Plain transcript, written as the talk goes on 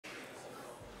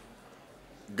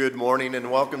Good morning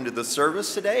and welcome to the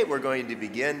service today. We're going to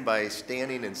begin by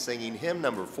standing and singing hymn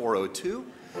number 402,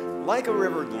 Like a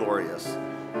River Glorious.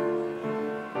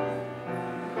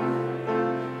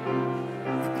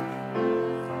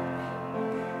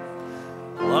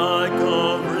 Like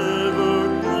a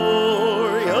river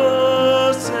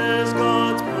glorious is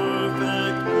God's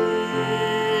perfect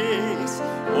peace,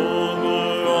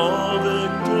 over all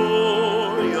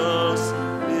victorious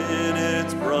in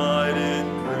its bright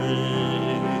increase.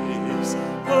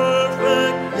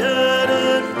 Perfect yet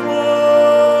it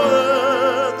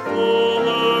floweth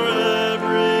fuller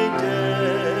every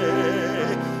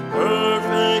day.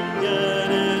 Perfect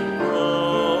yet it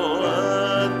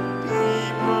groweth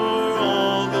deeper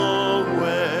all the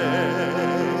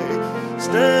way.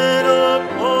 Stand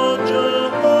upon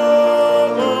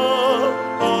Jehovah,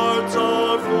 hearts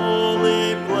are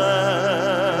fully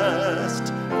blessed,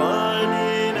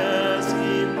 finding as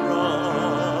he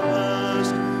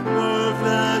promised,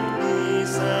 perfect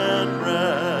peace and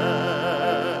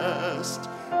rest.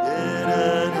 In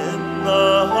and in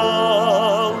the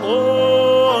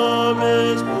hollow of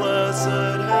his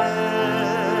blessed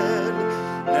hand,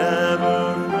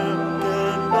 never root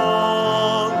can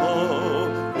follow,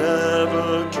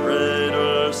 never tread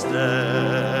or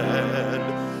stand.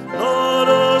 Not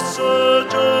a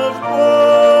surge of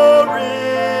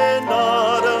worry,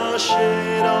 not a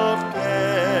shade of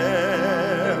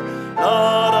care,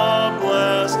 not a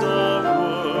blast of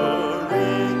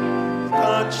worry,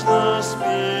 touch the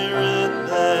Spirit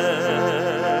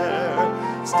there.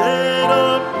 Stand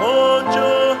upon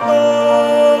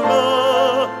Jehovah,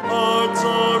 hearts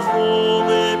are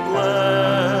fully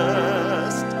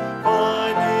blessed,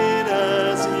 finding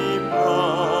as he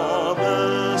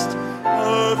promised,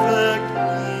 perfect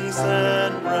peace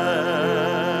and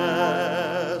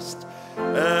rest.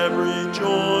 Every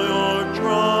joy or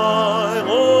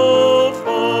trial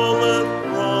falleth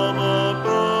from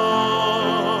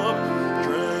above,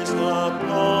 traced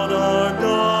upon our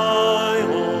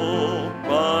dial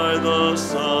by the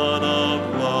Son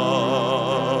of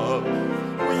Love.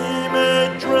 We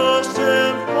may trust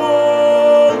him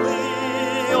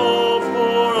fully, all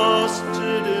for us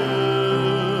to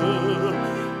do.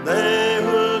 They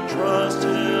who trust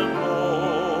him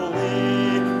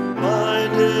wholly,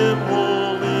 find him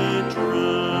wholly true.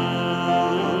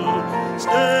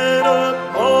 Stand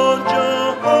upon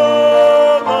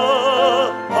Jehovah,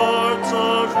 hearts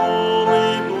are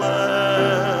fully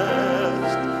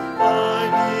blessed,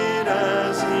 finding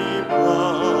as he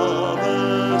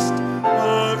promised,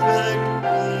 perfect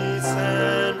peace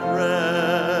and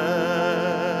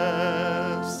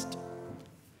rest.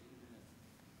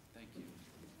 Thank you.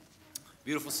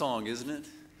 Beautiful song, isn't it?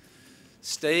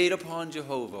 Stayed upon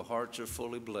Jehovah, hearts are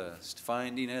fully blessed,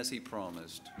 finding as he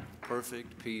promised,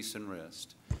 perfect peace and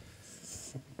rest.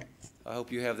 I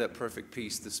hope you have that perfect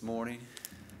peace this morning.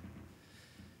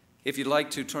 If you'd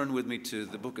like to turn with me to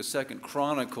the book of 2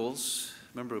 Chronicles.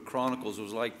 Remember, Chronicles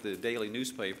was like the daily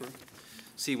newspaper.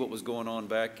 See what was going on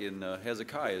back in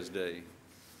Hezekiah's day.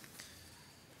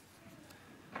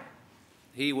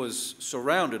 He was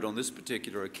surrounded on this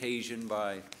particular occasion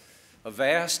by a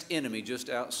vast enemy just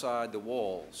outside the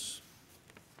walls.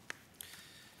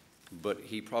 But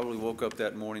he probably woke up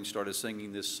that morning, started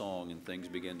singing this song, and things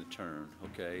began to turn,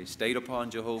 okay? Stayed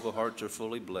upon Jehovah, hearts are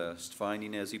fully blessed,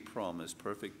 finding as he promised,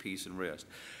 perfect peace and rest.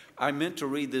 I meant to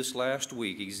read this last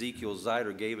week. Ezekiel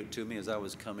Zider gave it to me as I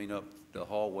was coming up the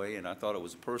hallway, and I thought it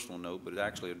was a personal note, but it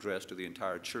actually addressed to the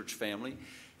entire church family.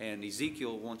 And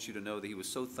Ezekiel wants you to know that he was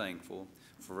so thankful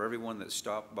for everyone that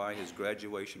stopped by his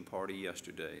graduation party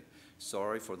yesterday.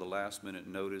 Sorry for the last minute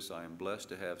notice. I am blessed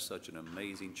to have such an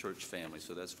amazing church family.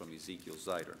 So that's from Ezekiel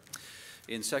Zider.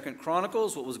 In 2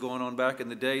 Chronicles, what was going on back in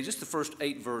the day, just the first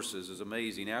 8 verses is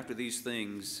amazing. After these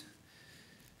things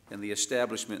and the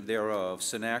establishment thereof,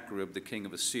 Sennacherib, the king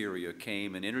of Assyria,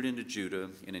 came and entered into Judah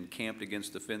and encamped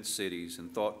against the fenced cities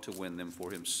and thought to win them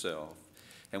for himself.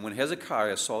 And when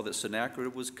Hezekiah saw that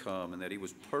Sennacherib was come and that he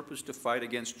was purposed to fight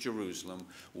against Jerusalem,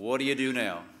 what do you do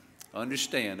now?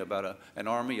 Understand about an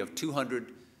army of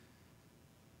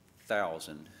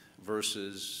 200,000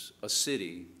 versus a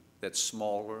city that's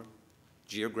smaller,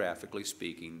 geographically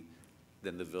speaking,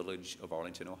 than the village of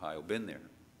Arlington, Ohio. Been there.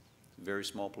 Very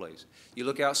small place. You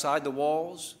look outside the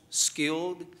walls,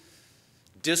 skilled,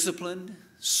 disciplined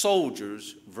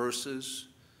soldiers versus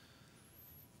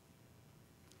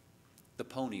the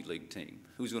Pony League team.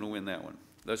 Who's going to win that one?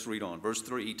 Let's read on. Verse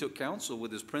 3, he took counsel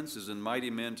with his princes and mighty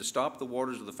men to stop the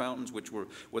waters of the fountains which were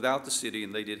without the city,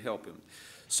 and they did help him.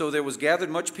 So there was gathered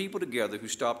much people together, who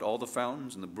stopped all the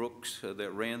fountains and the brooks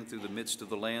that ran through the midst of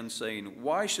the land, saying,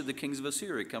 Why should the kings of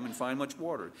Assyria come and find much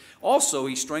water? Also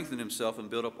he strengthened himself and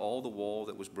built up all the wall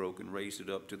that was broken, raised it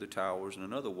up to the towers, and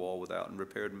another wall without, and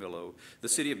repaired Millo, the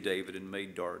city of David, and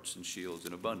made darts and shields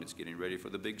in abundance, getting ready for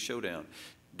the big showdown.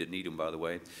 Didn't need them, by the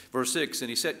way. Verse 6, And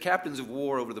he set captains of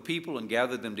war over the people, and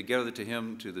gathered them together to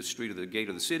him to the street of the gate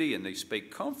of the city, and they spake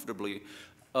comfortably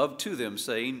to them,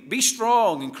 saying, Be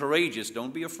strong and courageous,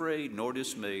 don't be afraid nor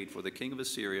dismayed for the king of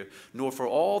Assyria, nor for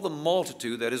all the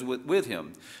multitude that is with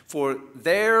him. For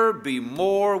there be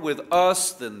more with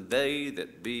us than they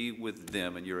that be with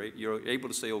them. And you're able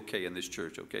to say okay in this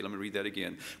church, okay? Let me read that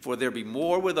again. For there be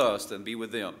more with us than be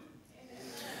with them.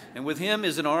 And with him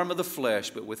is an arm of the flesh,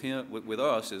 but with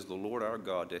us is the Lord our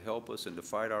God to help us and to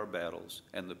fight our battles.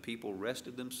 And the people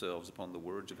rested themselves upon the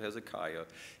words of Hezekiah,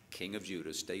 king of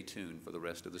Judah. Stay tuned for the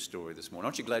rest of the story this morning.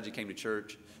 Aren't you glad you came to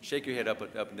church? Shake your head up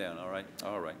and down, all right?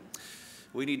 All right.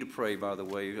 We need to pray, by the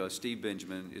way. Steve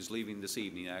Benjamin is leaving this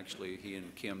evening, actually, he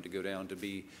and Kim, to go down to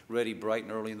be ready bright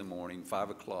and early in the morning, 5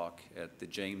 o'clock, at the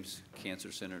James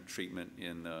Cancer Center treatment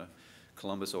in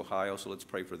Columbus, Ohio, so let's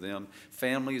pray for them.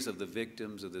 Families of the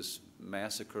victims of this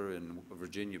massacre in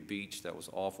Virginia Beach, that was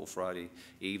awful Friday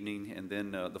evening, and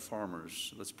then the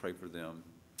farmers, let's pray for them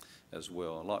as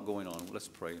well. A lot going on. Let's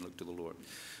pray and look to the Lord.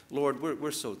 Lord,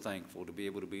 we're so thankful to be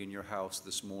able to be in your house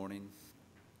this morning,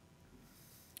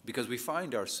 because we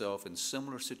find ourselves in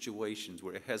similar situations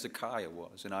where Hezekiah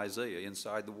was and Isaiah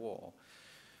inside the wall.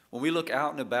 When we look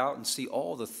out and about and see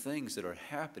all the things that are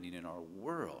happening in our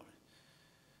world,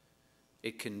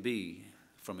 it can be,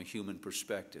 from a human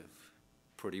perspective,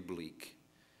 pretty bleak.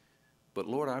 But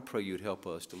Lord, I pray you'd help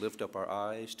us to lift up our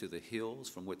eyes to the hills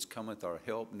from which cometh our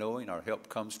help, knowing our help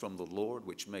comes from the Lord,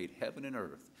 which made heaven and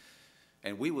earth.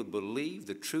 And we would believe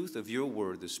the truth of your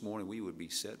word this morning, we would be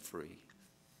set free.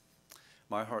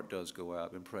 My heart does go out.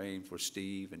 I've been praying for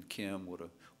Steve and Kim. What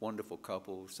a wonderful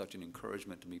couple, such an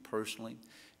encouragement to me personally.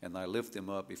 And I lift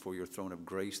them up before your throne of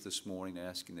grace this morning,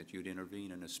 asking that you'd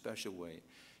intervene in a special way.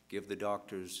 Give the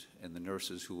doctors and the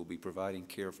nurses who will be providing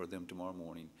care for them tomorrow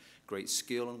morning great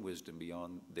skill and wisdom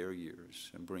beyond their years,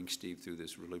 and bring Steve through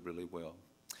this really, really well.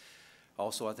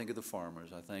 Also, I think of the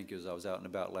farmers. I think as I was out and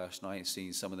about last night,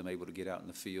 seeing some of them able to get out in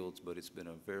the fields, but it's been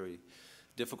a very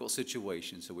difficult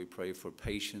situation, so we pray for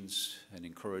patience and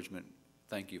encouragement.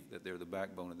 Thank you that they're the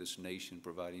backbone of this nation,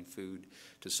 providing food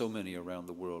to so many around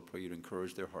the world. Pray you to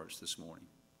encourage their hearts this morning.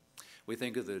 We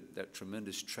think of that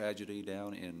tremendous tragedy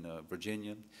down in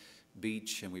Virginia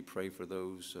Beach, and we pray for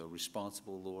those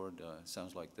responsible, Lord. It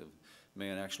sounds like the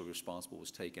man actually responsible was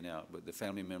taken out, but the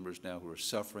family members now who are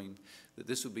suffering, that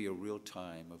this would be a real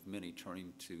time of many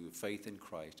turning to faith in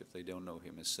Christ if they don't know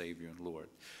him as Savior and Lord.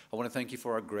 I want to thank you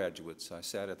for our graduates. I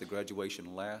sat at the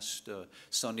graduation last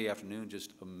Sunday afternoon,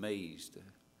 just amazed.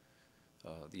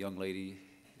 The young lady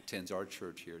attends our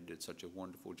church here, did such a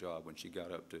wonderful job when she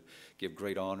got up to give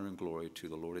great honor and glory to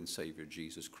the Lord and Savior,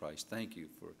 Jesus Christ. Thank you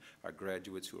for our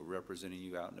graduates who are representing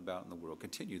you out and about in the world.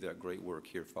 Continue that great work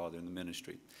here, Father, in the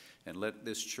ministry, and let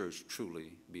this church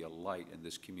truly be a light in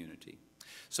this community.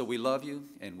 So we love you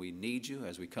and we need you.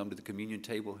 As we come to the communion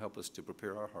table, help us to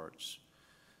prepare our hearts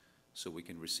so we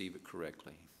can receive it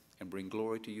correctly and bring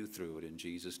glory to you through it. In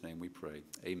Jesus' name we pray.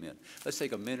 Amen. Let's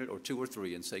take a minute or two or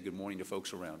three and say good morning to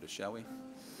folks around us, shall we?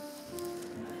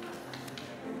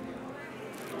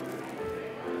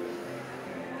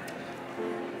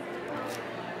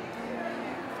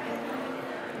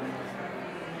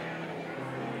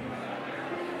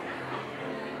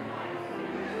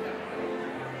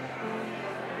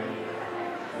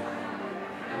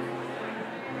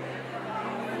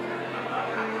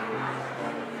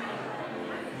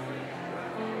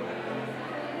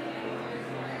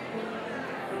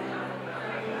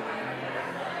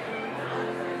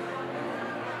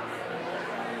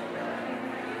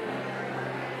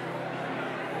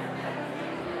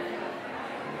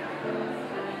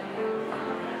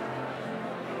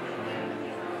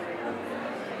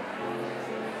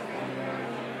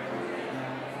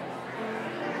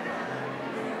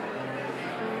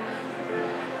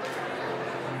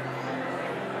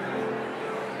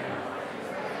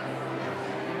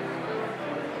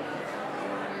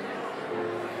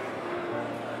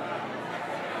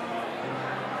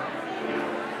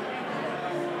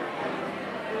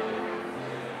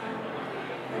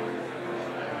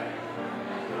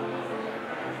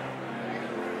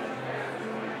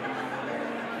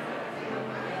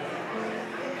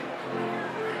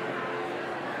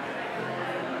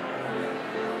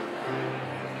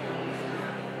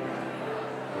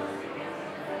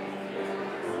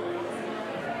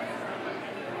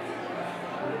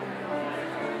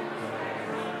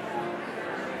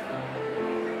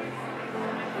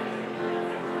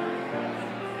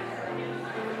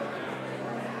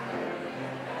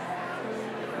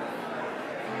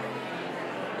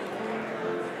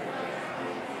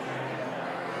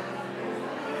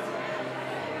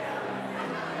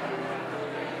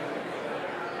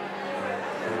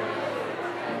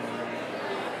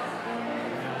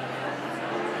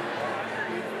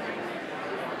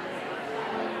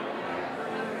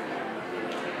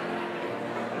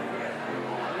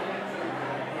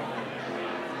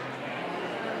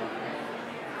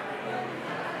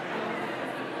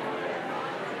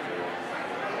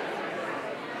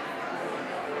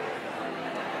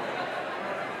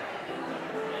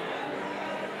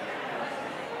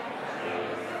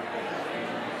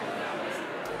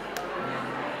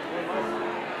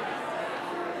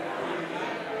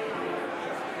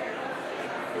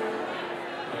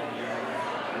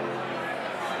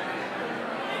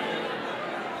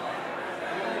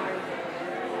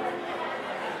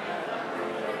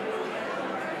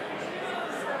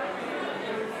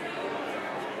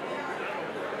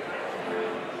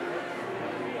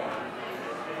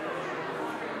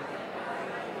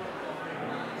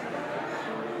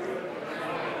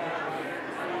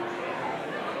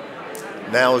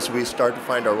 Now, as we start to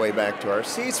find our way back to our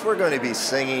seats, we're going to be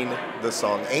singing the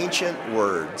song Ancient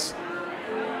Words.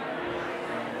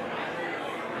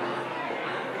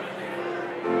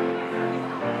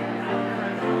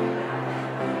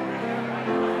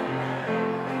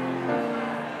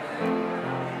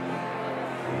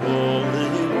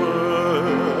 Holy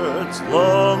words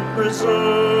long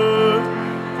preserved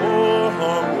for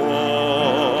our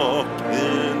walk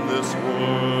in this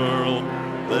world,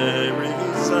 they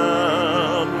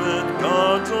resound with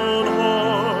God's own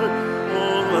heart.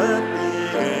 Oh, let the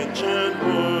ancient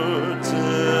words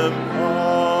impart.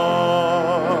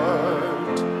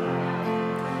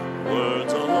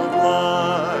 Words of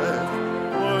life,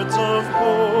 words of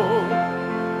hope,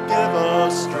 give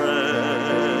us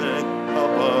strength,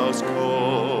 help us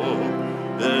cope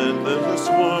in this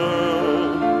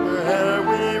world where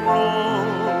we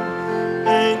roam.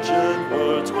 Ancient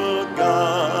words will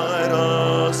guide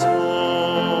us home.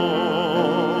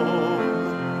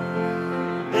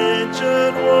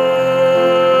 Ancient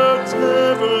words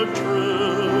ever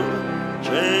true,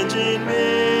 changing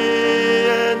me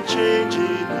and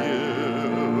changing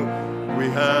you. We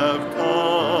have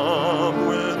come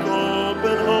with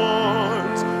open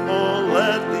hearts. Oh,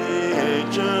 let the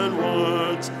ancient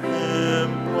words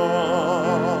impart.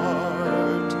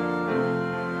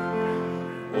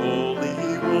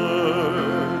 Holy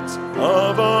words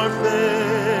of our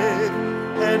faith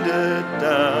handed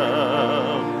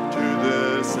down to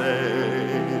this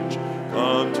age,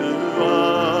 come to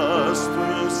us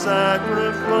through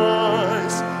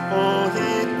sacrifice. Oh,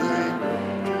 heed the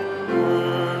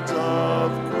words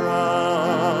of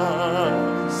Christ.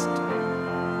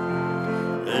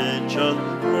 Ancient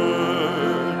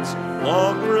words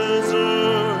long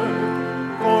preserved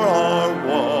for our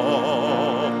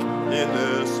walk in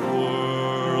this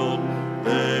world,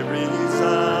 they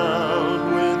resound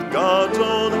with God's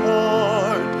own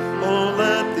heart. Oh,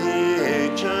 let the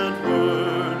ancient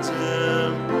words impart.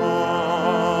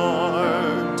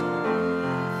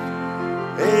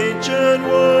 Ancient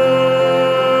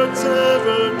words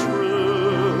ever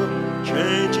true,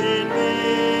 changing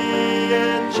me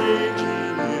and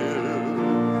changing you.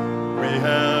 We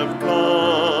have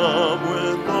come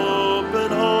with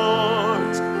open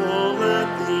hearts. Oh, let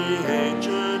the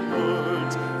ancient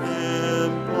words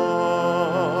impart.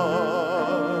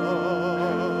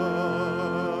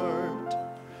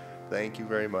 Thank you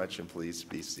very much, and please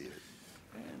be seated.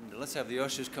 And let's have the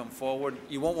ushers come forward.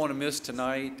 You won't want to miss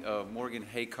tonight. Morgan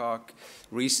Haycock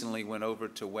recently went over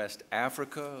to West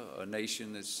Africa, a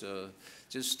nation that's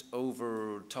just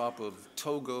over top of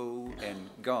Togo and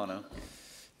Ghana,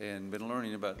 and been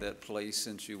learning about that place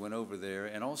since you went over there.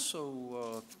 And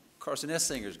also, Carson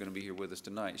Essinger is going to be here with us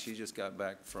tonight. She just got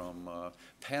back from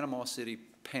Panama City,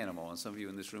 Panama, and some of you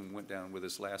in this room went down with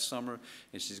us last summer,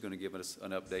 and she's going to give us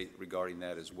an update regarding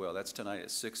that as well. That's tonight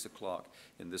at 6 o'clock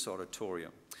in this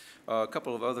auditorium. A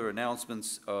couple of other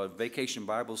announcements. Vacation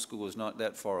Bible School is not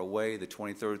that far away, the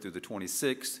 23rd through the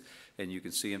 26th, and you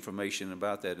can see information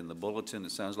about that in the bulletin.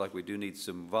 It sounds like we do need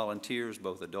some volunteers,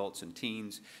 both adults and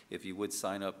teens. If you would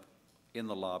sign up in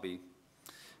the lobby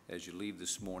as you leave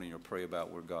this morning, or pray about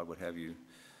where God would have you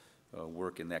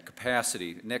work in that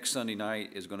capacity. Next Sunday night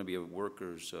is going to be a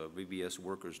VBS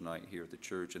workers night here at the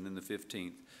church, and then the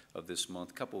 15th of this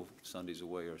month, a couple Sundays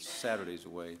away or Saturdays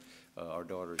away, our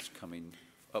daughter's coming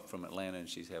up from Atlanta, and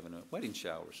she's having a wedding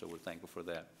shower, so we're thankful for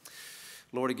that.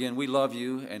 Lord, again, we love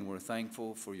you, and we're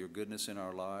thankful for your goodness in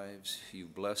our lives.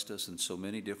 You've blessed us in so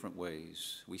many different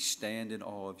ways. We stand in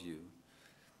awe of you,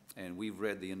 and we've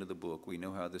read the end of the book. We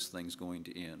know how this thing's going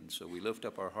to end. So we lift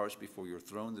up our hearts before your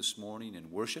throne this morning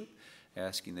in worship,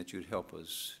 asking that you'd help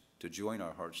us to join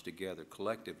our hearts together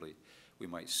collectively. We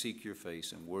might seek your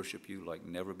face and worship you like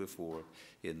never before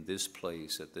in this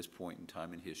place at this point in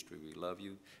time in history. We love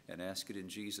you and ask it in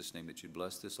Jesus' name that you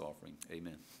bless this offering.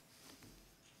 Amen.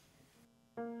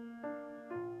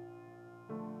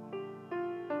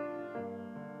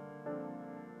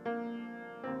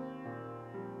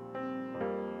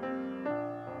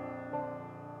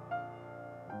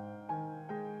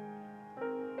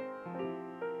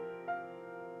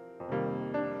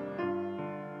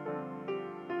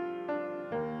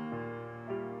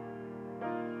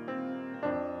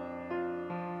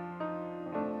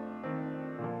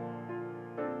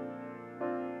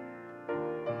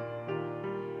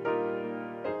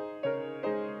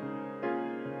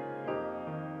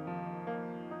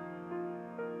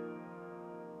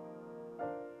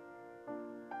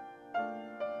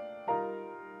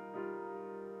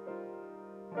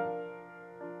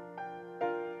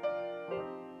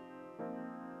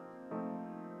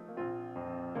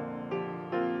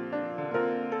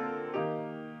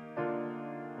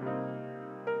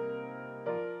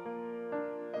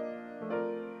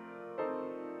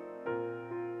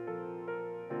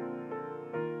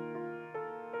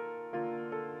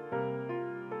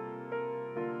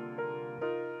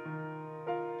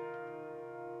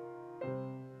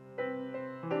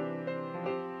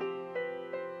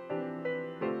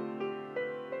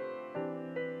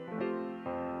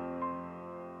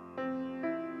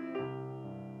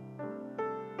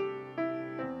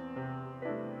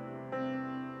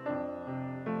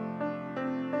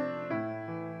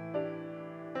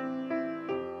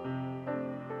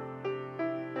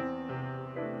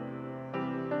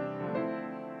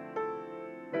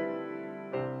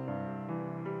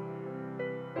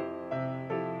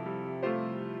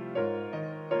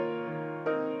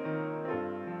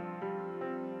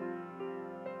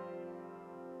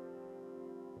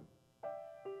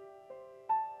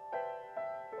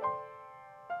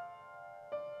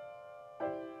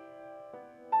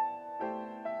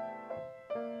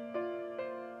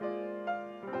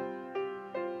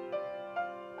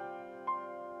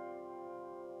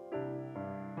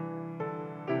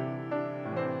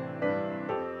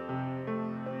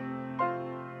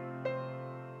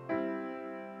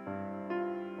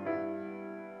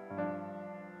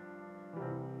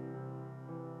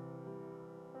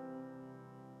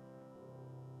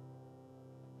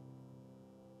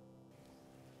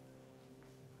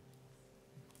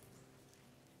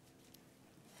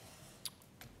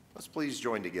 Let's please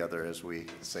join together as we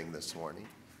sing this morning.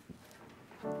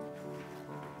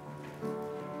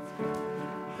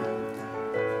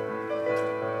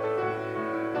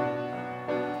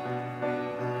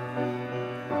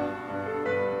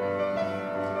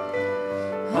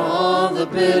 All the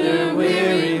bitter,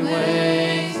 weary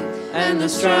ways and the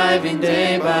striving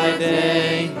day by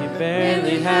day, you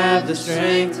barely have the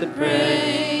strength to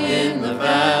pray in the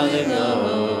valley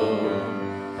low.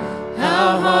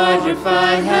 How hard your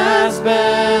fight has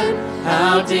been,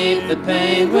 how deep the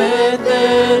pain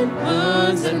within,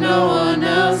 wounds that no one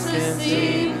else can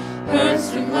see,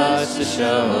 hurts too much to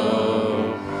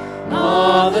show.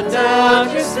 All the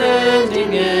doubt you're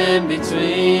standing in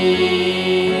between,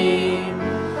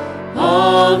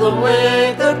 all the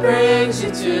weight that brings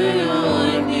you to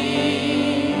your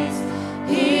knees.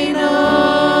 He knows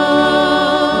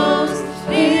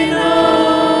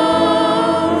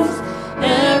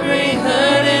every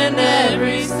hurt and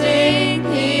every sting.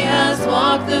 He has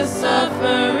walked the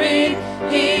suffering.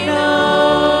 He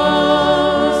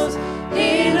knows.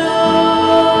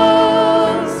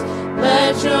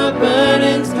 Let your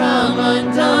burdens come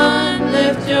undone.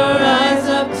 Lift your eyes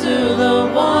up to the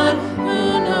one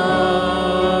who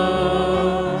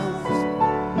knows.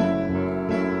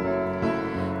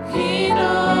 He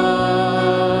knows.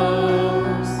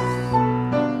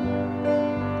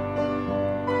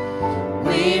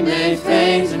 We may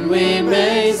faint and we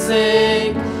may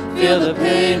sink, feel the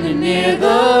pain and near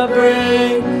the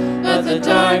brink, but the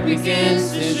dark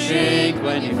begins to shrink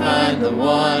when you find the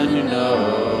one who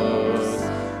knows.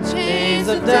 Chains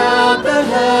of doubt that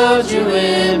held you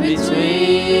in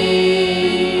between,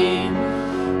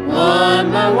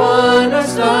 one by one are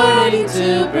starting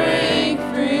to break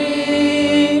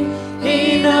free.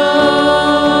 He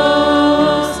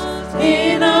knows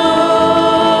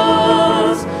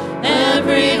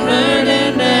every hurt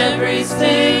and every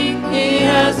sting. He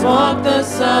has walked the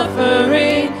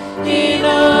suffering. He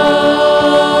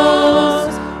knows.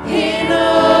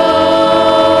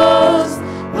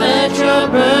 Let your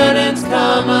burdens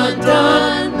come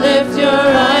undone. Lift your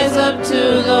eyes up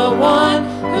to the one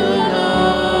who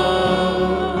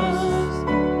knows.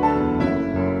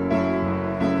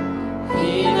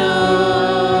 He knows.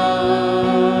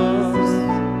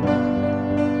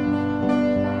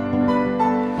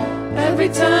 Every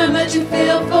time that you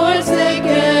feel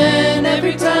forsaken,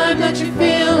 every time that you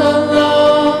feel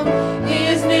alone, He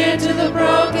is near to the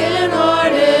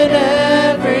broken-hearted.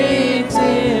 Every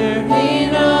tear He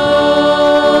knows.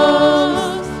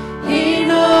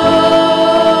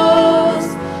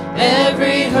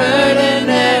 Every hurt and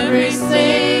every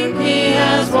sting. He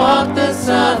has walked the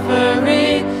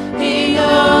suffering. He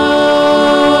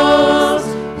knows.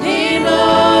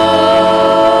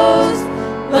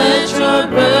 Let your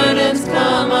burdens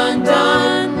come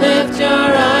undone. Lift your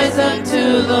eyes up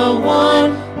to the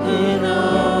one who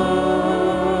knows.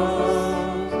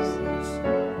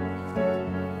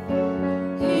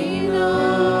 He knows.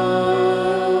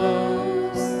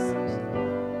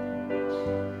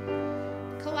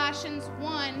 Colossians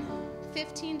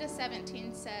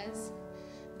 1:15-17 says,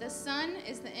 "The Son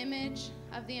is the image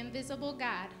of the invisible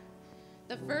God,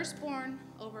 the firstborn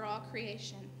over all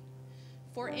creation.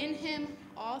 For in Him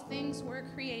all things were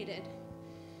created,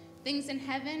 things in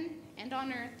heaven and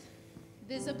on earth,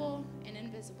 visible and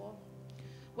invisible,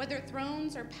 whether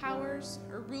thrones or powers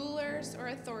or rulers or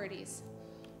authorities.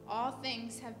 All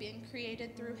things have been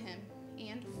created through Him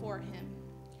and for Him.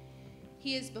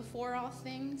 He is before all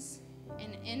things,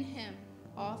 and in Him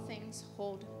all things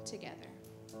hold together."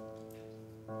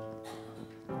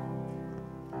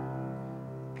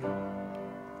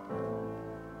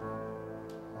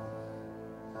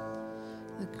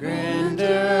 The grandeur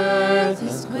earth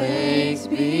has quaked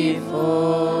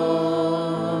before,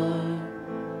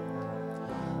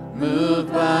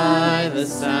 moved by the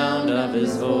sound of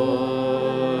His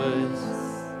voice,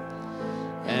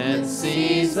 and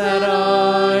seas that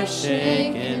are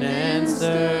shaken and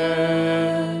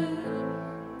stirred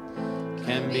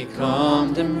can be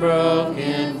calmed and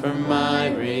broken for my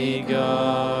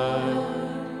regard.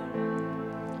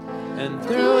 And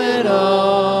through it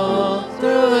all,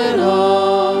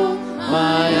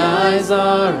 my eyes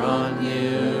are on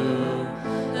you.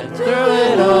 And through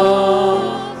it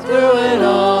all,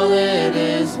 it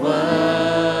is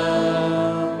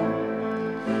well.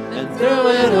 And through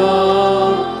it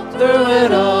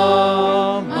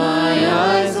all, my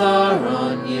eyes are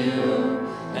on you.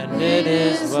 And it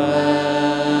is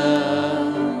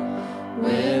well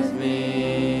with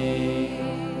me.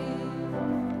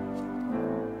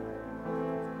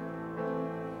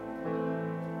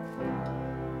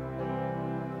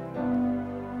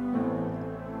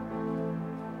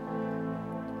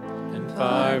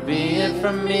 Far be it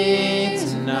from me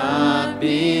to not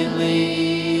believe,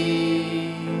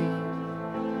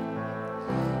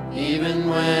 even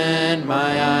when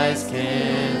my eyes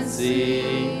can't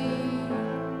see.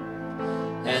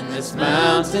 And this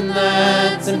mountain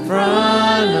that's in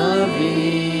front of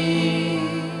me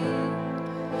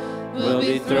will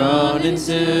be thrown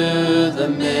into the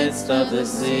midst of the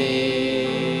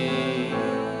sea.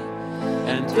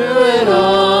 And through it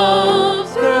all,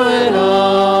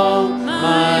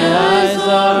 my eyes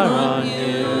are on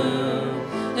you.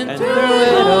 And through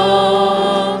it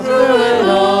all,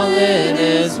 it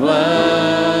is well.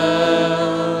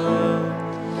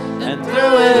 And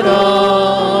through it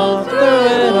all,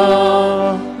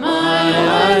 my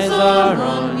eyes are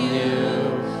on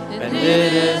you. And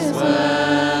it is well.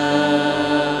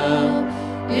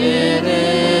 It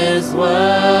is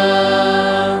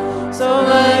well. So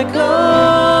let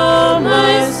go,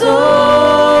 my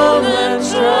soul, and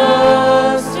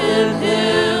trust in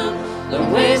Him. The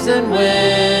waves and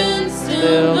winds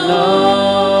still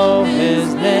know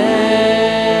His name.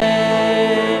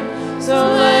 So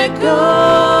let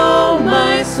go,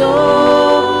 my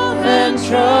soul, and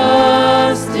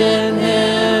trust in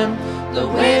Him. The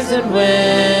waves and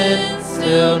winds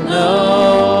still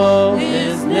know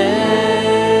His name.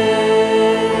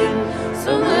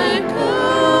 So let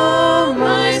go,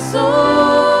 my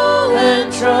soul,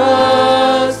 and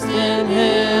trust in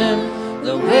Him.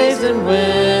 The waves and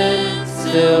winds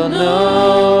still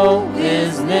know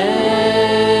His name.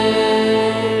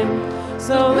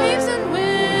 So waves and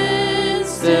winds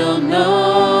still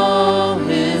know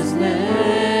His name.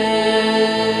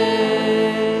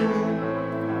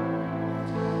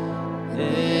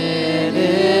 It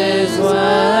is well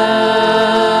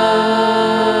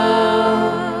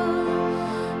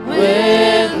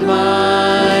with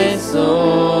my soul.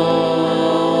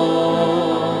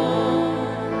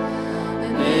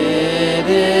 It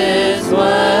is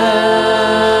well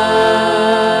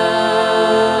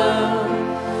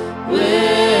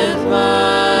with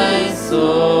my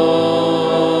soul.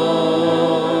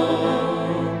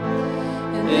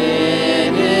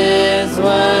 It is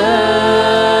well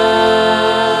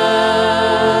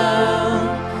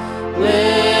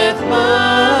with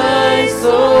my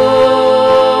soul.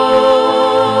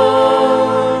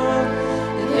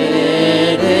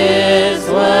 It is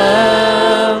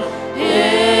well.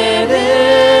 It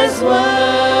is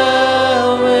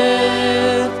well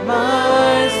with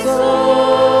my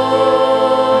soul.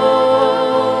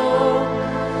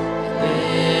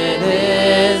 It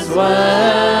is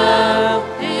well.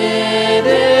 It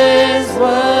is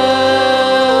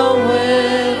well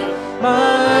with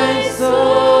my soul.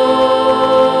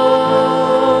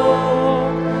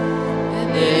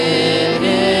 And it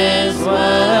is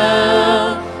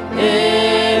well.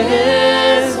 It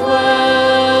is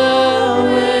well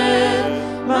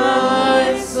with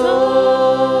my soul.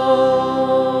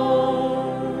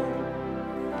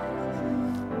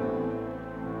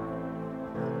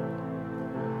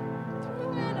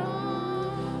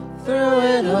 Through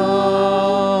it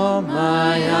all,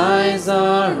 my eyes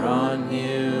are on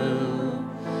you.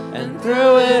 And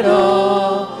through it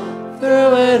all,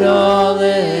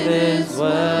 it is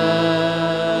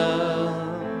well.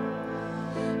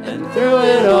 And through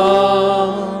it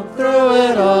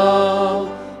all,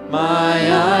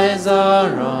 my eyes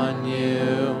are on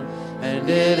you. And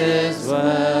it is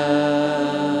well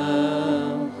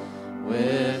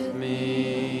with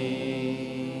me.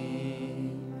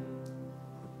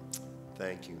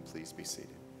 Thank you. Please be seated.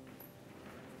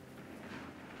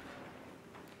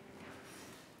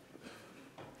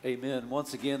 Amen.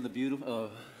 Once again, the beautiful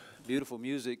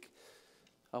music.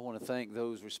 I want to thank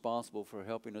those responsible for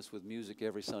helping us with music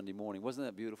every Sunday morning. Wasn't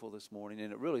that beautiful this morning?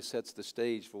 And it really sets the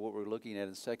stage for what we're looking at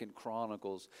in 2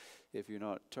 Chronicles. If you're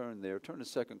not turned there, turn to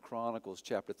 2 Chronicles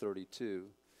chapter 32.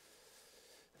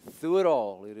 Through it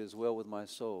all, it is well with my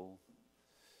soul.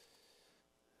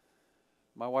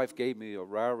 My wife gave me a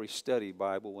Ryrie Study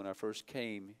Bible when I first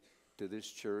came to this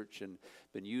church and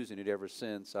been using it ever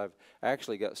since. I've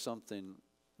actually got something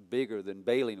bigger than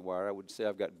baling wire. I would say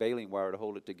I've got baling wire to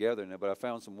hold it together now, but I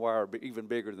found some wire even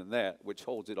bigger than that, which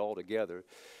holds it all together.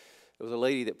 There was a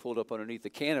lady that pulled up underneath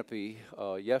the canopy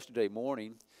yesterday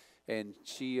morning, and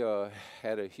she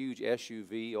had a huge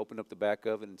SUV, opened up the back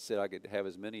of it and said I could have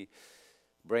as many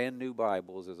brand new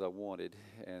Bibles as I wanted,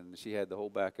 and she had the whole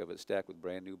back of it stacked with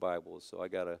brand new Bibles. So I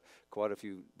got quite a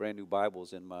few brand new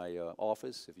Bibles in my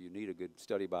office if you need a good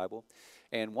study Bible.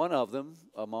 And one of them,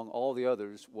 among all the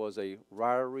others, was a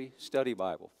Ryrie Study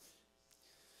Bible.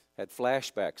 Had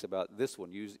flashbacks about this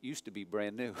one, used to be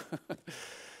brand new.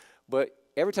 But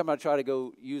every time I try to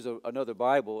go use another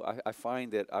Bible, I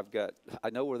find that I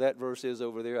know where that verse is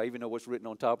over there. I even know what's written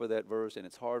on top of that verse, and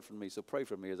it's hard for me. So pray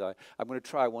for me as I'm going to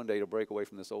try one day to break away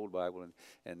from this old Bible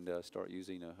and start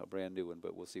using a brand new one,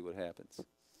 but we'll see what happens.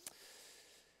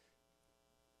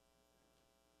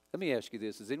 Let me ask you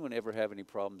this. Does anyone ever have any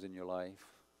problems in your life?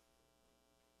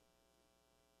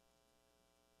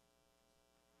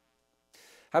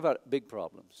 How about big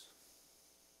problems?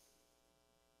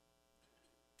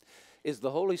 Is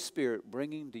the Holy Spirit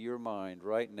bringing to your mind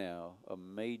right now a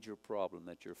major problem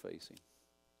that you're facing?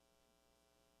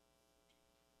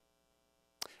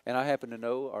 And I happen to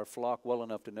know our flock well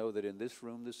enough to know that in this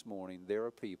room this morning, there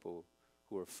are people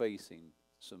who are facing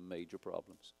some major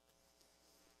problems.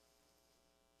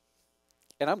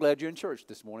 And I'm glad you're in church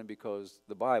this morning because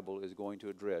the Bible is going to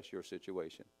address your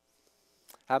situation.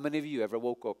 How many of you ever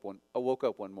woke up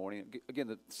one morning, again,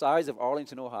 the size of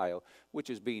Arlington, Ohio,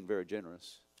 which is being very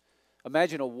generous.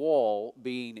 Imagine a wall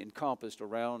being encompassed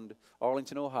around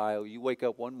Arlington, Ohio. You wake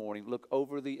up one morning, look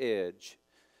over the edge,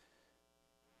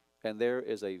 and there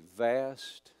is a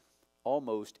vast,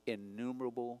 almost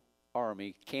innumerable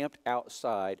army camped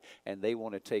outside, and they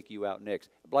want to take you out next.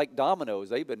 Like dominoes,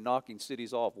 they've been knocking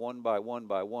cities off one by one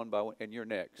by one by one, and you're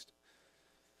next.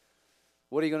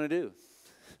 What are you going to do?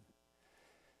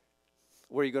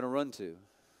 Where are you going to run to?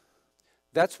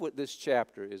 That's what this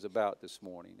chapter is about this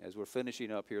morning, as we're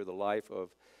finishing up here the life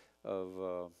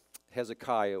of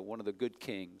Hezekiah, one of the good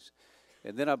kings.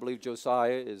 And then I believe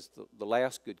Josiah is the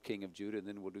last good king of Judah, and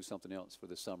then we'll do something else for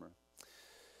the summer.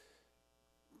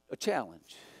 A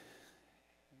challenge.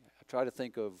 I try to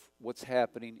think of what's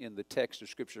happening in the text of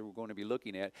Scripture we're going to be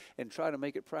looking at and try to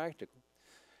make it practical.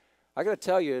 I got to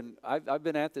tell you, and I've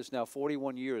been at this now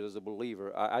 41 years as a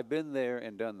believer. I've been there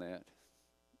and done that.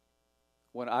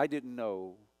 When I didn't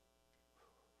know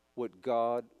what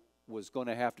God was going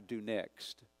to have to do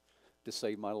next to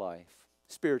save my life,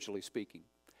 spiritually speaking.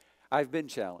 I've been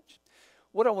challenged.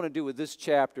 What I want to do with this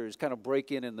chapter is kind of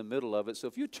break in the middle of it. So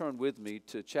if you turn with me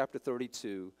to chapter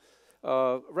 32,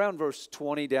 around verse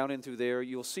 20 down in through there,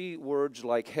 you'll see words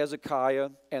like Hezekiah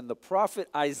and the prophet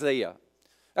Isaiah.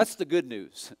 That's the good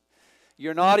news.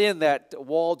 You're not in that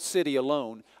walled city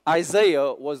alone.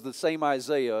 Isaiah was the same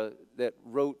Isaiah that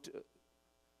wrote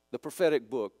the prophetic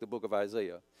book, the book of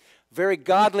Isaiah. Very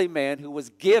godly man who was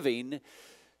giving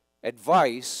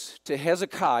advice to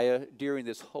Hezekiah during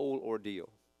this whole ordeal.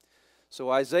 So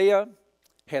Isaiah,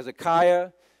 Hezekiah,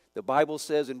 the Bible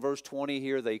says in verse 20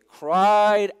 here, they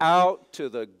cried out to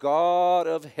the God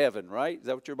of heaven, right? Is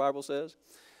that what your Bible says?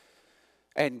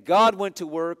 And God went to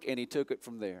work and he took it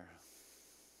from there.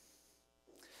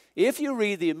 If you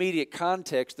read the immediate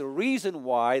context, the reason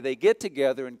why they get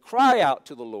together and cry out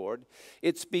to the Lord,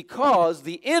 it's because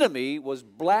the enemy was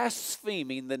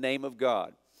blaspheming the name of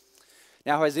God.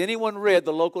 Now, has anyone read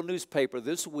the local newspaper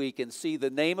this week and see the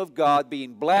name of God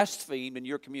being blasphemed in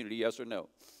your community, yes or no?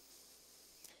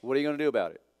 What are you going to do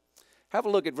about it? Have a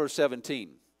look at verse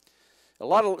 17. A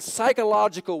lot of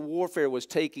psychological warfare was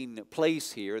taking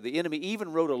place here. The enemy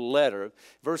even wrote a letter.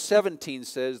 Verse 17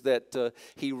 says that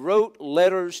he wrote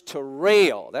letters to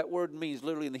rail. That word means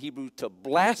literally in the Hebrew to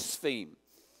blaspheme,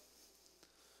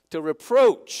 to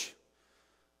reproach,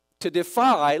 to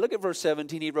defy. Look at verse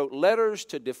 17. He wrote letters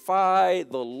to defy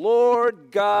the Lord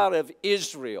God of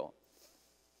Israel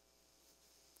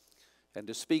and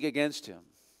to speak against him,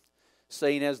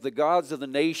 saying, as the gods of the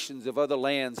nations of other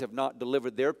lands have not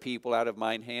delivered their people out of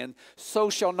mine hand, so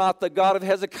shall not the God of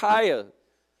Hezekiah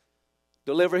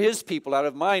deliver his people out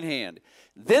of mine hand.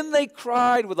 Then they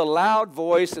cried with a loud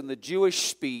voice in the Jewish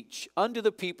speech unto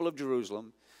the people of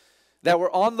Jerusalem that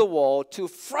were on the wall to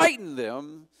frighten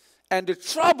them and to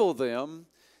trouble them,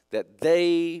 that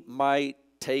they might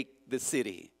take the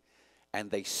city. And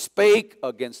they spake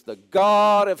against the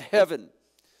God of heaven,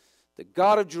 the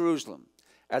God of Jerusalem,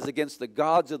 as against the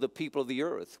gods of the people of the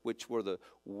earth, which were the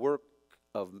work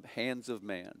of hands of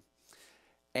man.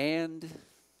 And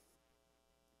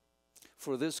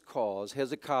for this cause,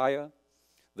 Hezekiah,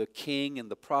 the king, and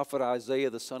the prophet Isaiah,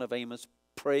 the son of Amos,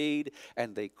 prayed,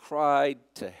 and they cried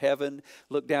to heaven.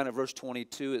 Look down at verse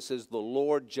 22. It says, the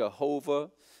Lord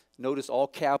Jehovah, notice all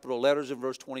capital letters in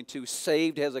verse 22,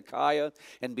 saved Hezekiah.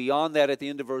 And beyond that, at the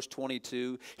end of verse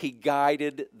 22, he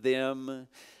guided them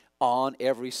on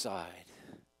every side.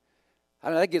 I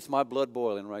mean, that gets my blood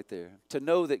boiling right there. To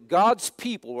know that God's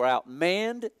people were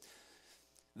outmanned,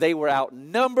 they were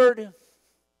outnumbered,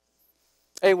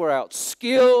 they were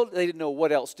outskilled, they didn't know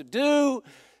what else to do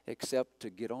except to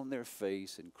get on their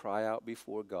face and cry out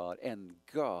before God, and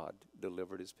God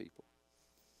delivered his people.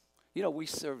 You know, we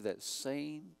serve that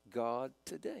same God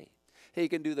today. He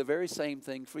can do the very same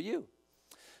thing for you.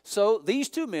 So these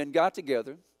two men got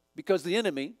together because the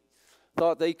enemy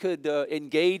thought they could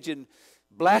engage in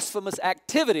blasphemous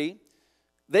activity.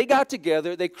 They got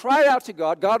together. They cried out to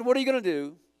God, God, what are you going to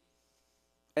do?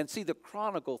 And see, the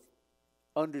Chronicle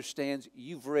understands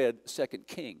you've read 2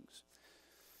 Kings.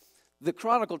 The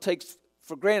Chronicle takes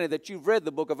for granted that you've read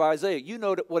the book of Isaiah. You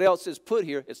know that what else is put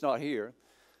here. It's not here.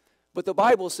 But the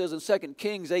Bible says in 2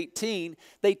 Kings 18,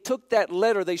 they took that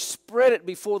letter, they spread it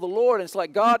before the Lord, and it's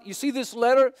like, God, you see this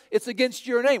letter? It's against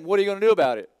your name. What are you going to do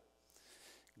about it?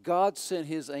 God sent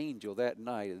his angel that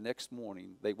night, and the next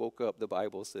morning they woke up, the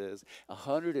Bible says,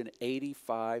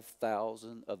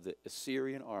 185,000 of the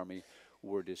Assyrian army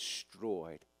were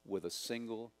destroyed with a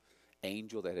single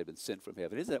angel that had been sent from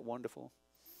heaven. Isn't that wonderful?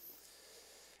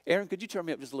 Aaron, could you turn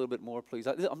me up just a little bit more, please?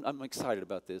 I'm excited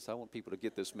about this. I want people to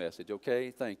get this message,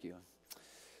 okay? Thank you.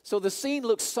 So the scene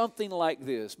looks something like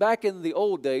this. Back in the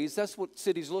old days, that's what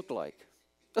cities looked like.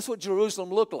 That's what Jerusalem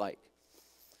looked like.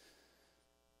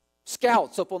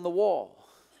 Scouts up on the wall.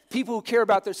 People who care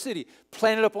about their city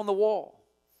planted up on the wall.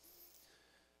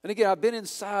 And again, I've been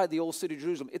inside the old city of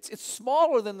Jerusalem. It's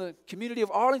smaller than the community of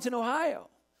Arlington, Ohio.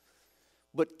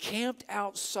 But camped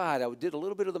outside, I did a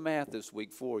little bit of the math this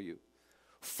week for you.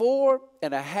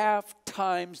 4.5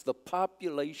 times the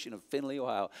population of Findlay,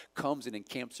 Ohio, comes in and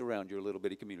camps around your little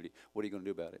bitty community. What are you going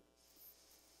to do about it?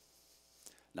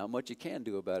 Not much you can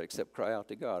do about it except cry out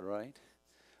to God, right?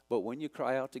 But when you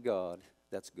cry out to God,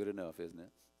 that's good enough, isn't it?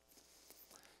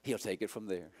 He'll take it from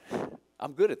there.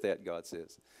 I'm good at that, God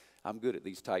says. I'm good at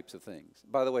these types of things.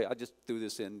 By the way, I just threw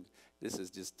this in. This is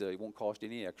just, it won't cost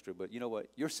any extra. But you know what?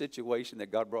 Your situation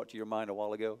that God brought to your mind a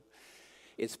while ago,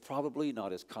 it's probably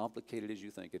not as complicated as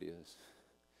you think it is.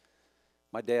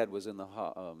 My dad was in the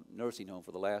nursing home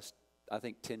for the last, I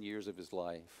think, 10 years of his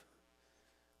life.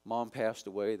 Mom passed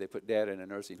away. They put Dad in a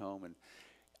nursing home, and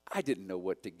I didn't know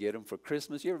what to get him for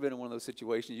Christmas. You ever been in one of those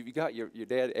situations? You got your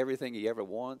dad everything he ever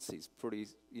wants. He's pretty,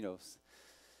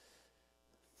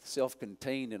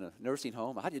 self-contained in a nursing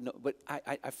home. I didn't know, but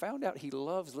I found out he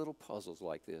loves little puzzles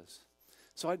like this.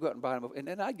 So I'd go out and buy them, and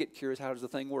then I'd get curious, how does the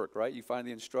thing work, right? You find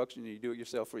the instruction, and you do it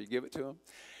yourself, or you give it to him.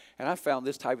 And I found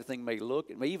this type of thing may look,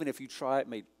 even if you try it,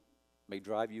 may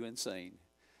drive you insane.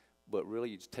 But really,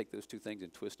 you just take those two things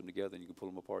and twist them together, and you can pull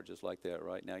them apart just like that,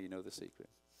 right? Now you know the secret.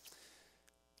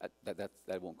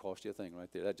 That won't cost you a thing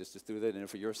right there. That just threw that in there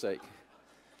for your sake.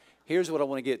 Here's what I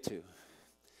want to get to.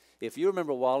 If you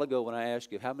remember a while ago when I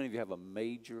asked you, how many of you have a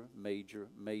major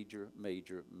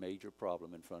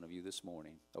problem in front of you this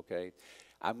morning, okay?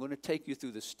 I'm going to take you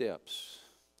through the steps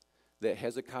that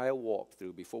Hezekiah walked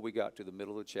through before we got to the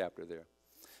middle of the chapter there.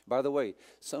 By the way,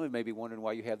 some of you may be wondering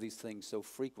why you have these things so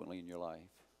frequently in your life.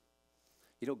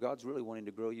 You know, God's really wanting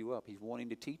to grow you up. He's wanting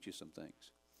to teach you some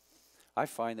things. I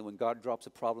find that when God drops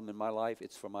a problem in my life,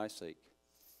 it's for my sake.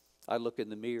 I look in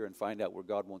the mirror and find out where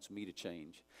God wants me to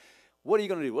change. What are you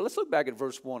going to do? Well, let's look back at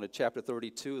verse 1 of chapter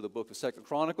 32 of the book of 2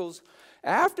 Chronicles.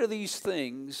 After these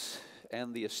things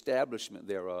and the establishment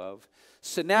thereof,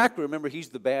 Sennacherib, remember he's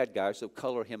the bad guy, so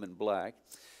color him in black.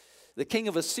 The king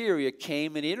of Assyria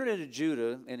came and entered into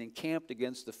Judah and encamped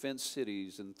against the fenced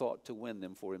cities and thought to win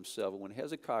them for himself. And when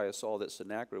Hezekiah saw that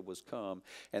Sennacherib was come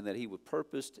and that he was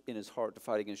purposed in his heart to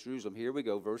fight against Jerusalem, here we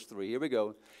go, verse 3, here we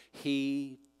go.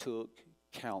 He took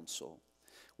counsel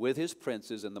with his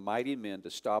princes and the mighty men to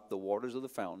stop the waters of the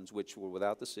fountains which were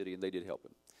without the city, and they did help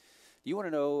him. You want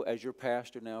to know, as your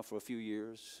pastor now for a few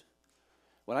years,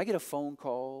 when I get a phone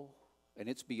call and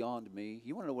it's beyond me,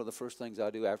 you want to know one of the first things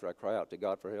I do after I cry out to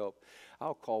God for help?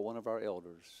 I'll call one of our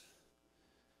elders.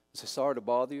 I say, sorry to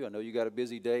bother you. I know you got a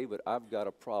busy day, but I've got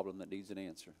a problem that needs an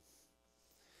answer.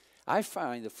 I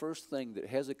find the first thing that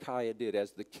Hezekiah did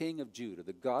as the king of Judah,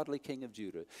 the godly king of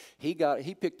Judah, he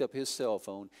picked up his cell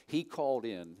phone. He called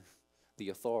in the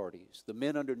authorities, the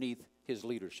men underneath his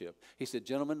leadership. He said,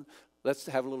 gentlemen, let's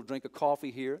have a little drink of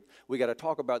coffee here. We got to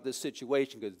talk about this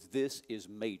situation because this is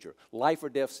major. Life or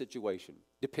death situation.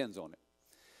 Depends on it.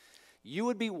 You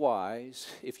would be wise,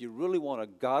 if you really want a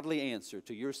godly answer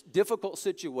to your difficult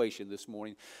situation this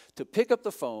morning, to pick up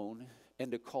the phone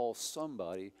and to call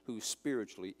somebody who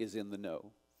spiritually is in the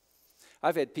know.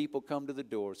 I've had people come to the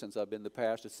door since I've been the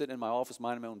pastor, sitting in my office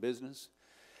minding my own business,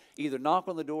 either knock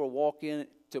on the door or walk in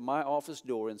to my office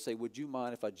door and say, would you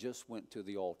mind if I just went to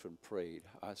the altar and prayed?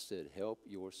 I said, help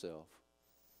yourself.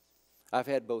 I've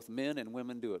had both men and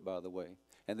women do it, by the way,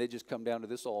 and they just come down to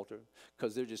this altar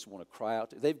because they just want to cry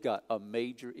out. They've got a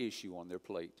major issue on their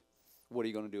plate. What are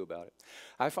you going to do about it?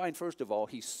 I find, first of all,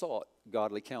 he sought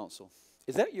godly counsel.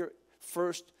 Is that your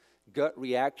first gut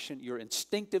reaction, your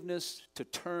instinctiveness to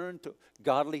turn to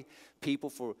godly people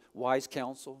for wise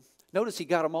counsel? Notice he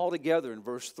got them all together in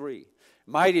verse 3.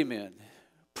 Mighty men,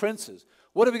 princes,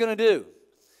 what are we going to do?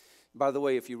 By the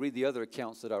way, if you read the other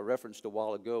accounts that I referenced a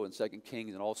while ago in 2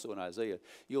 Kings and also in Isaiah,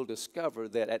 you'll discover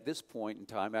that at this point in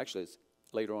time, actually it's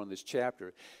later on in this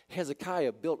chapter,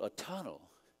 Hezekiah built a tunnel.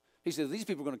 He said, these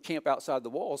people are going to camp outside the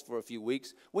walls for a few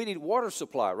weeks. We need water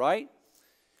supply, right?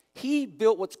 He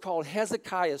built what's called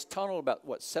Hezekiah's tunnel, about,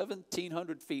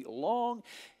 1,700 feet long.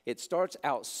 It starts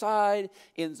outside,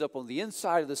 ends up on the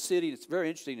inside of the city. It's very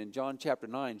interesting. In John chapter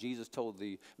 9, Jesus told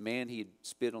the man he had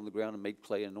spit on the ground and made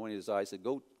clay and anointed his eyes, said,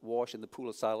 go wash in the pool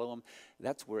of Siloam.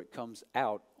 That's where it comes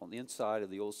out on the inside of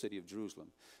the old city of Jerusalem.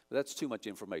 But that's too much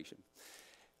information.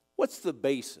 What's the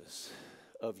basis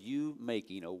of you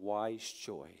making a wise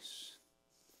choice?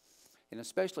 And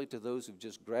especially to those who've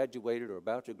just graduated or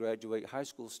about to graduate, high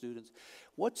school students,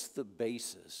 what's the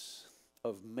basis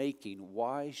of making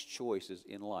wise choices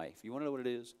in life? You want to know what it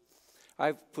is?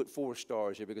 I've put 4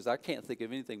 stars here because I can't think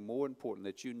of anything more important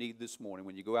that you need this morning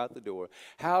when you go out the door.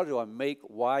 How do I make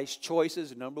wise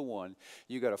choices? Number 1,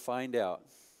 you got to find out,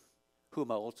 who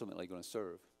am I ultimately going to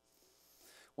serve?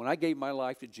 When I gave my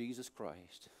life to Jesus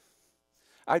Christ,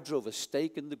 I drove a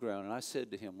stake in the ground and I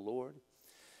said to him, Lord,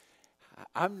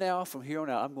 I'm now, from here on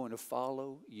out, I'm going to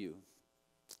follow you.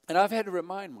 And I've had to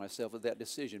remind myself of that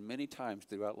decision many times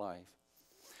throughout life.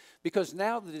 Because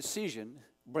now the decision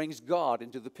brings God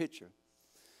into the picture.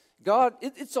 God,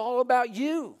 it's all about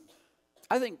you.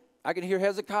 I think I can hear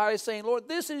Hezekiah saying, Lord,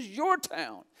 this is your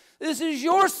town. This is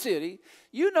your city.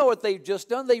 You know what they've just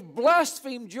done. They've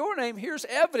blasphemed your name. Here's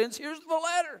evidence. Here's the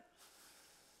letter.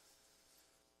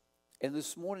 And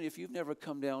this morning, if you've never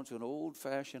come down to an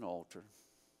old-fashioned altar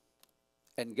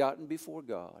and gotten before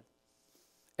God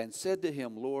and said to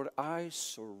him, Lord, I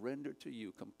surrender to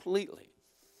you completely.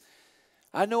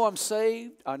 I know I'm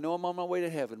saved. I know I'm on my way to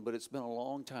heaven, but it's been a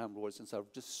long time, Lord, since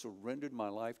I've just surrendered my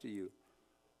life to you.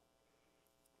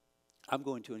 I'm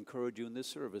going to encourage you in this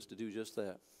service to do just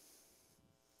that.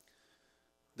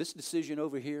 This decision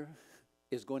over here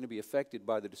is going to be affected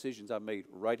by the decisions I made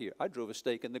right here. I drove a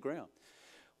stake in the ground.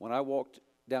 When I walked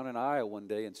down an aisle one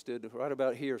day and stood right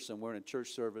about here somewhere in a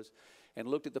church service and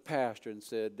looked at the pastor and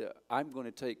said, I'm going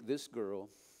to take this girl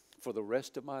for the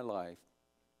rest of my life.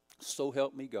 So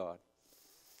help me God.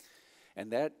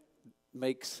 And that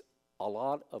makes a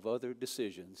lot of other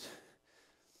decisions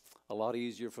a lot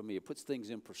easier for me. It puts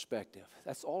things in perspective.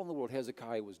 That's all in the world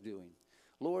Hezekiah was doing.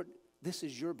 Lord, this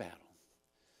is your battle.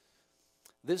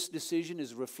 This decision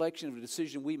is a reflection of the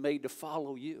decision we made to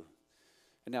follow you.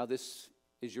 And now this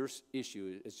is your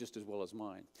issue. It's just as well as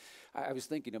mine. I was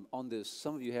thinking on this.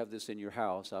 Some of you have this in your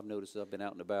house. I've noticed I've been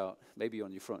out and about, maybe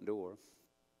on your front door.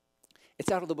 It's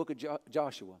out of the book of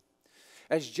Joshua.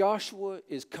 As Joshua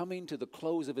is coming to the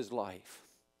close of his life,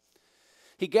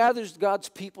 he gathers God's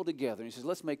people together and he says,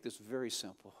 let's make this very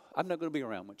simple. I'm not going to be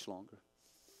around much longer.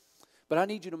 But I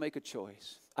need you to make a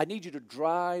choice. I need you to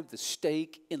drive the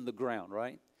stake in the ground,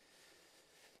 right?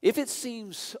 If it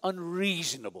seems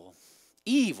unreasonable,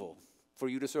 evil for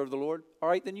you to serve the Lord, all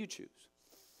right, then you choose.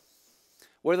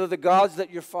 Whether the gods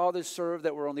that your fathers served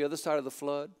that were on the other side of the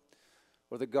flood,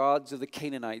 or the gods of the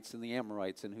Canaanites and the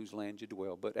Amorites in whose land you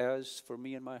dwell. But as for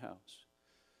me and my house,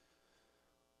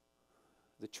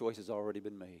 the choice has already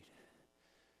been made.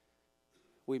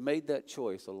 We made that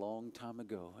choice a long time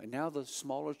ago. And now the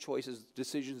smaller choices,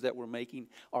 decisions that we're making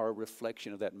are a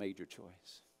reflection of that major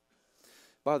choice.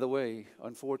 By the way,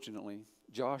 unfortunately,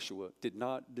 Joshua did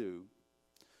not do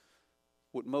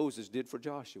what Moses did for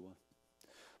Joshua.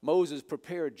 Moses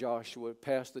prepared Joshua,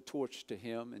 passed the torch to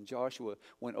him, and Joshua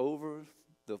went over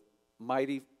the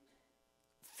mighty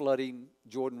flooding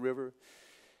Jordan River,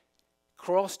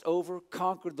 crossed over,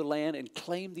 conquered the land, and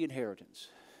claimed the inheritance.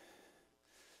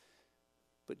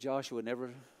 But Joshua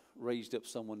never raised up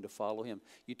someone to follow him.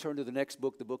 You turn to the next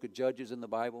book, the book of Judges in the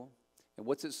Bible, and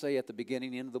what's it say at the beginning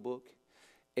and end of the book?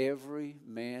 Every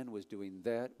man was doing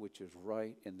that which is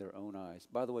right in their own eyes.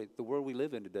 By the way, the world we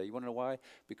live in today, you want to know why?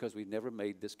 Because we've never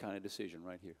made this kind of decision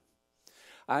right here.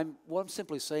 What I'm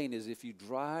simply saying is if you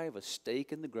drive a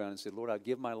stake in the ground and say, Lord, I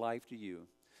give my life to you,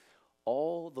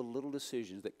 all the little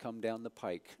decisions that come down the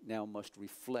pike now must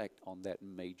reflect on that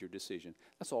major decision.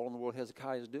 That's all in the world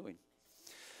Hezekiah is doing.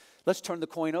 Let's turn the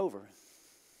coin over.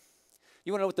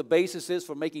 You want to know what the basis is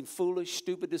for making foolish,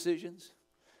 stupid decisions?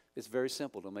 It's very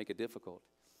simple to make it difficult.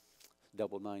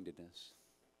 Double-mindedness.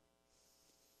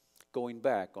 Going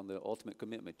back on the ultimate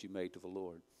commitment you made to the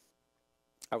Lord.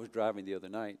 I was driving the other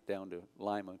night down to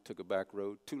Lima, took a back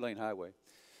road, 2-lane highway.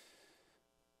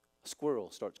 A squirrel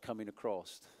starts coming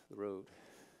across the road.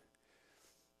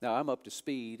 Now, I'm up to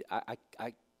speed.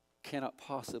 I cannot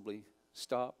possibly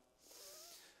stop.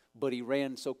 But he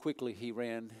ran so quickly, he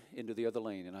ran into the other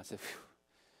lane. And I said, phew,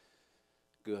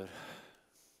 good.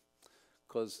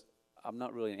 Because I'm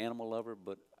not really an animal lover,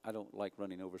 but I don't like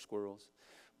running over squirrels.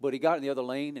 But he got in the other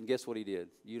lane, and guess what he did?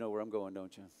 You know where I'm going,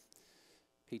 don't you?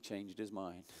 He changed his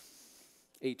mind.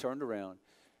 He turned around,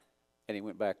 and he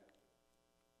went back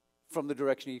from the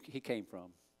direction he came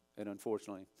from. And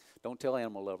unfortunately, don't tell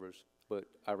animal lovers, but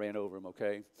I ran over him,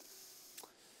 okay?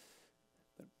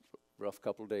 Rough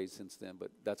couple of days since then,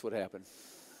 but that's what happened.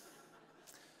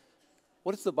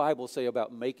 What does the Bible say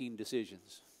about making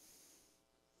decisions?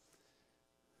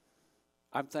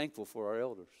 I'm thankful for our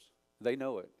elders. They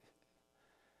know it.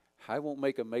 I won't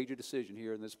make a major decision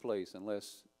here in this place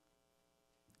unless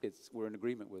we're in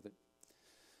agreement with it.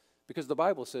 Because the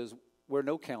Bible says, where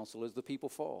no counsel is, the people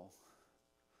fall.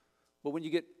 But when you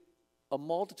get a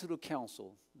multitude of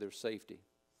counsel, there's safety.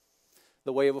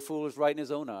 The way of a fool is right in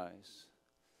his own eyes.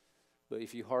 But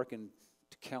if you hearken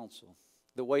to counsel,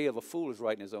 the way of a fool is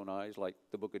right in his own eyes, like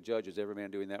the book of Judges, every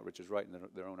man doing that which is right in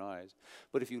their own eyes.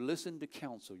 But if you listen to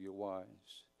counsel, you're wise.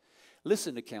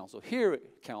 Listen to counsel, hear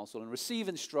counsel, and receive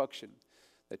instruction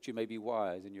that you may be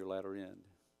wise in your latter end.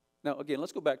 Now, again,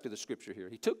 let's go back to the scripture here.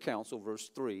 He took counsel, verse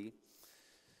 3.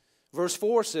 Verse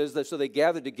 4 says that so they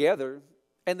gathered together,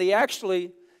 and they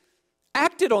actually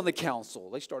acted on the counsel.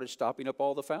 They started stopping up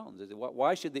all the fountains.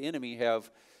 Why should the enemy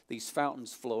have these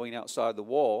fountains flowing outside the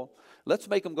wall? Let's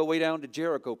make them go way down to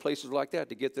Jericho, places like that,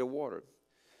 to get their water.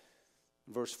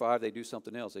 In verse 5, they do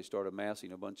something else. They start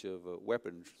amassing a bunch of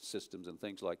weapon systems and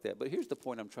things like that. But here's the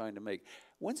point I'm trying to make.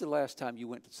 When's the last time you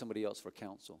went to somebody else for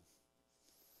counsel?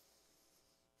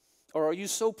 Or are you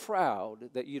so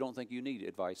proud that you don't think you need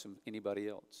advice from anybody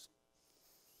else?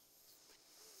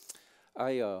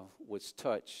 I was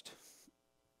touched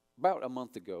about a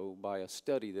month ago by a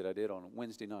study that I did on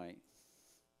Wednesday night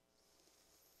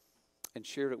and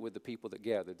shared it with the people that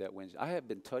gathered that Wednesday. I have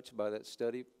been touched by that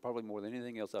study probably more than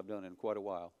anything else I've done in quite a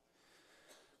while.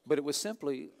 But it was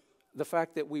simply the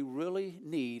fact that we really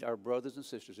need our brothers and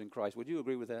sisters in Christ. Would you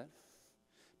agree with that?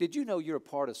 Did you know you're a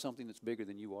part of something that's bigger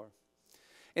than you are?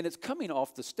 And it's coming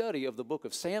off the study of the book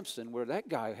of Samson, where that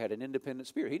guy had an independent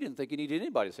spirit. He didn't think he needed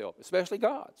anybody's help, especially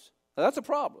God's. Now, that's a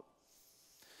problem.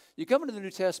 You come into the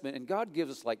New Testament, and God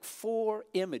gives us like 4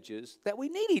 images that we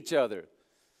need each other.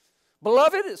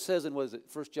 Beloved, it says in, 1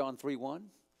 John 3:1,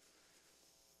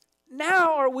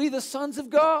 now are we the sons of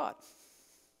God.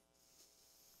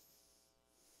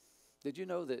 Did you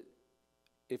know that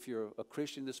if you're a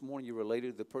Christian this morning, you're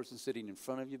related to the person sitting in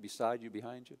front of you, beside you,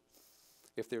 behind you,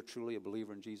 if they're truly a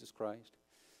believer in Jesus Christ?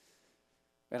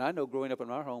 And I know growing up in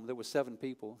our home, there were 7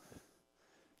 people.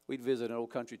 We'd visit an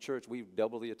old country church. We'd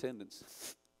double the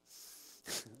attendance.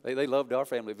 They loved our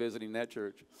family visiting that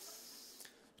church.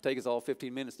 It'd take us all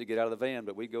 15 minutes to get out of the van,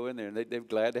 but we'd go in there, and they're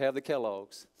glad to have the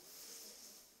Kellogg's.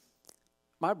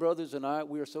 My brothers and I,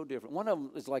 we are so different. One of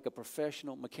them is like a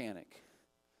professional mechanic.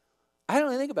 I don't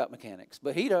know anything about mechanics,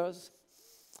 but he does.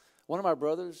 One of my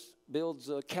brothers builds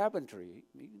cabinetry.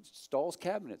 He installs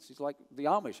cabinets. He's like the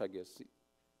Amish, I guess.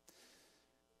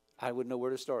 I wouldn't know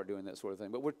where to start doing that sort of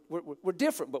thing. But we're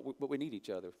different, but we need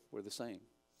each other. We're the same.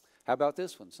 How about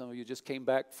this one? Some of you just came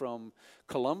back from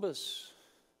Columbus,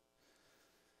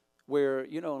 where,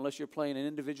 unless you're playing an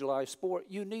individualized sport,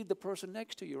 you need the person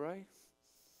next to you, right?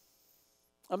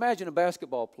 Imagine a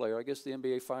basketball player. I guess the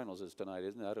NBA Finals is tonight,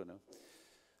 isn't it? I don't know.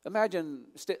 Imagine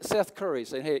Seth Curry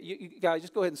saying, hey, you guys,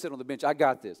 just go ahead and sit on the bench. I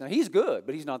got this. Now, he's good,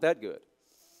 but he's not that good.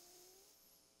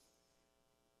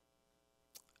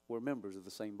 We're members of the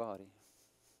same body.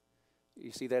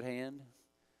 You see that hand?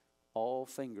 All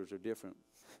fingers are different.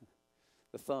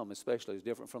 The thumb especially is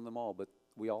different from them all, but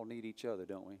we all need each other,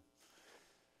 don't we?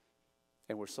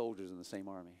 And we're soldiers in the same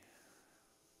army.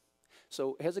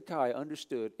 So Hezekiah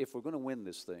understood, if we're going to win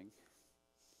this thing,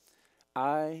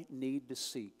 I need to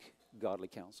seek godly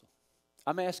counsel.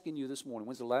 I'm asking you this morning,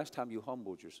 when's the last time you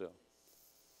humbled yourself?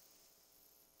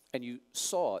 And you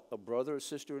sought a brother or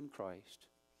sister in Christ,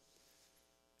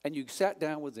 and you sat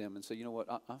down with them and said, you know what,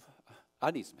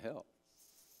 I need some help.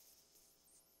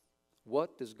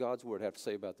 What does God's word have to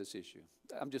say about this issue?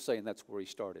 I'm just saying that's where he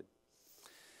started.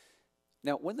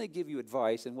 Now, when they give you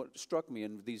advice, and what struck me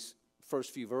in these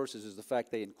first few verses is the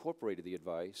fact they incorporated the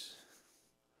advice.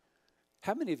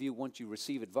 How many of you, once you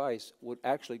receive advice, would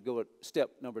actually go at step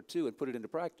number 2 and put it into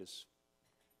practice?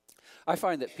 I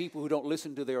find that people who don't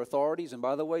listen to their authorities, and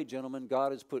by the way, gentlemen,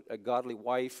 God has put a godly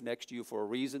wife next to you for a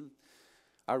reason.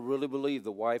 I really believe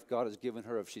the wife God has given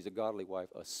her, if she's a godly wife,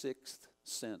 a 6th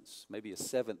sense, maybe a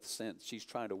 7th sense. She's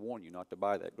trying to warn you not to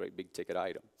buy that great big ticket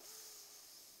item.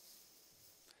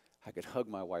 I could hug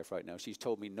my wife right now. She's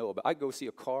told me no, but I go see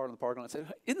a car in the parking lot and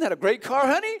say, isn't that a great car,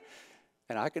 honey?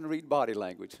 And I can read body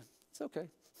language. It's okay.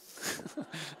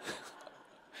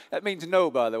 That means no,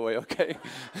 by the way, okay?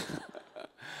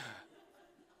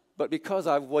 But because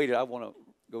I've waited, I want to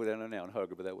go down there now and hug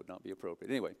her, but that would not be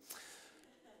appropriate. Anyway,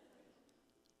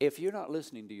 if you're not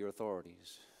listening to your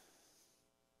authorities,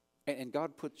 and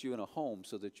God puts you in a home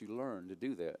so that you learn to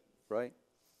do that, right?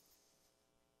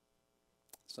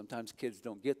 Sometimes kids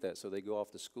don't get that, so they go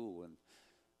off to school, and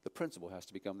the principal has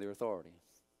to become their authority.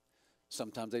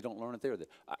 Sometimes they don't learn it there.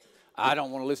 I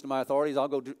don't want to listen to my authorities. I'll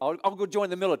go join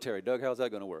the military. Doug, how's that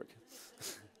going to work?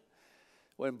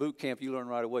 Well, in boot camp, you learn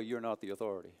right away you're not the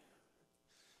authority.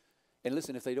 And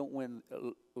listen, if they don't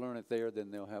learn it there,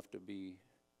 then they'll have to be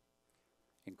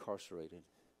incarcerated.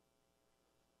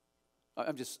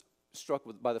 I'm just struck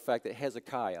by the fact that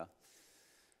Hezekiah,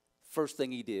 first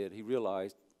thing he did, he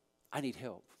realized, I need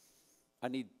help. I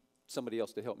need somebody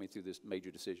else to help me through this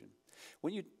major decision.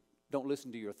 When you don't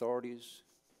listen to your authorities,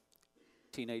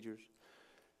 teenagers,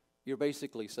 you're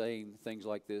basically saying things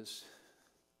like this.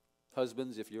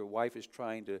 Husbands, if your wife is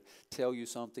trying to tell you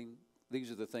something,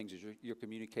 these are the things that you're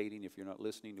communicating if you're not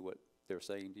listening to what they're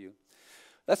saying to you.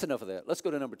 That's enough of that. Let's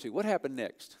go to number 2. What happened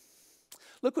next?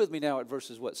 Look with me now at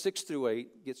verses 6 through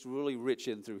 8. Gets really rich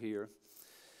in through here.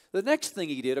 The next thing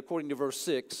he did, according to verse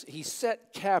 6, he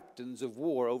set captains of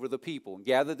war over the people and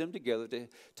gathered them together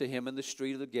to him in the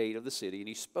street of the gate of the city, and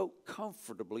he spoke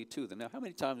comfortably to them. Now, how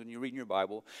many times when you read in your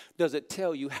Bible does it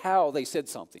tell you how they said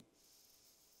something?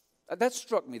 That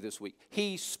struck me this week.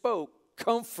 He spoke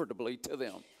comfortably to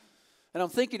them. And I'm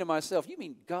thinking to myself, you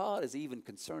mean God is even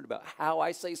concerned about how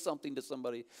I say something to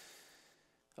somebody?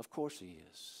 Of course he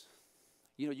is.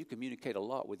 You know, you communicate a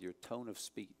lot with your tone of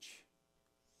speech.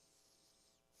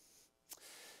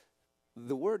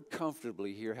 The word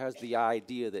comfortably here has the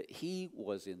idea that he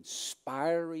was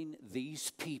inspiring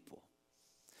these people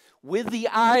with the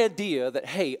idea that,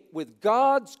 hey, with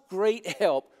God's great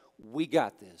help, we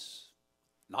got this.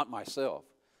 Not myself,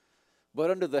 but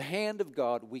under the hand of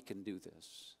God, we can do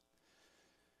this.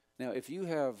 Now, if you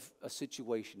have a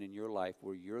situation in your life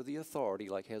where you're the authority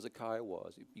like Hezekiah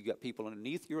was, you got people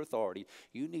underneath your authority,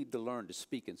 you need to learn to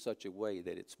speak in such a way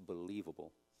that it's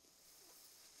believable.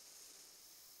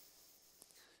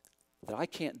 That I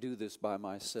can't do this by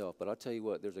myself, but I'll tell you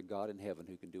what, there's a God in heaven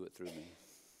who can do it through me.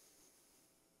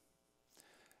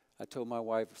 I told my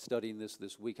wife studying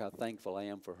this week how thankful I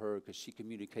am for her because she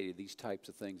communicated these types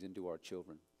of things into our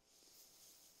children.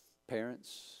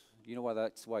 Parents, you know why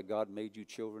that's why God made you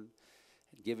children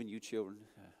and given you children?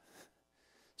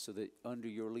 So that under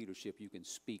your leadership you can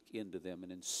speak into them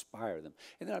and inspire them.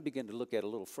 And then I began to look at it a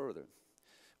little further.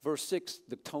 Verse 6,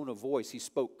 the tone of voice, he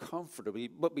spoke comfortably.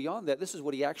 But beyond that, this is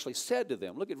what he actually said to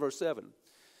them. Look at verse 7.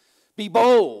 Be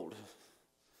bold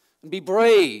and be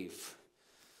brave.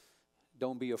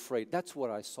 Don't be afraid. That's what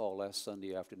I saw last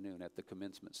Sunday afternoon at the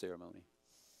commencement ceremony.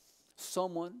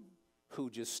 Someone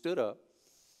who just stood up,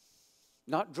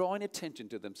 not drawing attention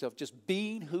to themselves, just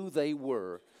being who they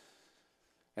were.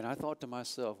 And I thought to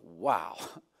myself, wow,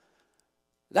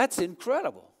 that's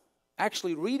incredible.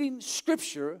 Actually reading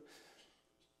Scripture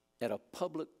at a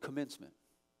public commencement.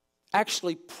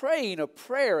 Actually praying a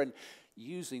prayer and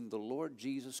using the Lord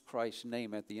Jesus Christ's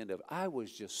name at the end of it. I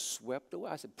was just swept away.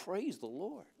 I said, praise the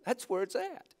Lord. That's where it's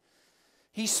at.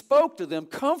 He spoke to them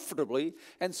comfortably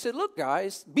and said, look,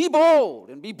 guys, be bold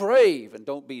and be brave and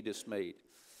don't be dismayed.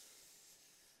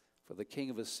 For the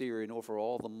king of Assyria, nor for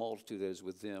all the multitude that is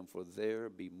with them, for there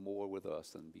be more with us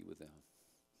than be with them.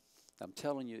 I'm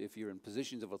telling you, if you're in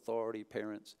positions of authority,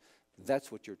 parents,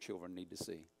 that's what your children need to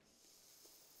see.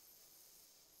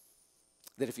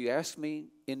 That if you ask me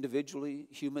individually,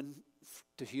 human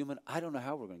to human, I don't know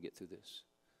how we're going to get through this.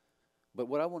 But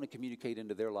what I want to communicate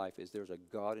into their life is there's a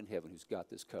God in heaven who's got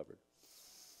this covered.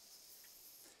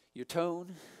 Your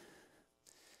tone.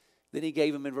 Then he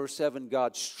gave him in verse 7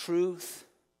 God's truth.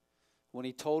 When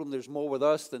he told them there's more with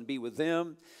us than be with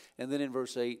them. And then in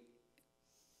verse 8,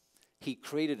 he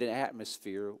created an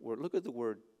atmosphere where, look at the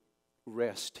word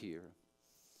rest here.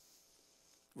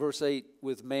 Verse 8,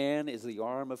 with man is the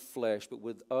arm of flesh, but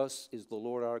with us is the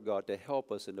Lord our God to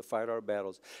help us and to fight our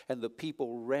battles. And the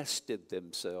people rested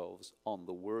themselves on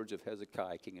the words of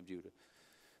Hezekiah, king of Judah.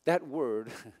 That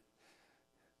word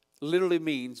literally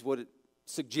means what it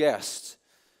suggests.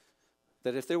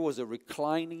 That if there was a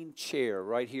reclining chair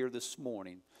right here this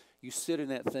morning, you sit in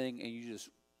that thing and you just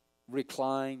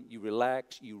recline, you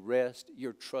relax, you rest,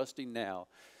 you're trusting now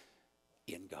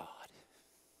in God.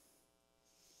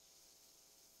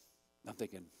 I'm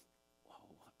thinking, wow,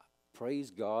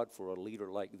 praise God for a leader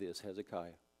like this,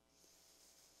 Hezekiah.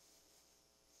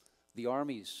 The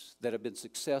armies that have been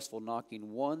successful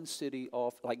knocking one city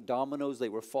off like dominoes, they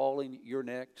were falling, you're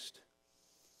next.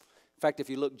 In fact, if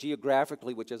you look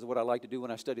geographically, which is what I like to do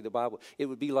when I study the Bible, it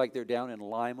would be like they're down in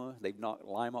Lima. They've knocked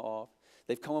Lima off.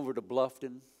 They've come over to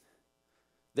Bluffton.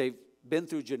 They've been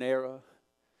through Genera.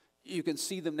 You can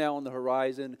see them now on the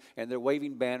horizon, and they're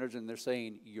waving banners, and they're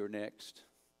saying, you're next.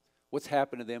 What's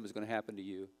happened to them is going to happen to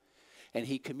you. And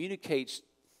he communicates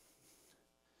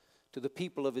to the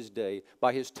people of his day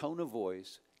by his tone of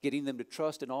voice, getting them to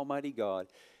trust in Almighty God.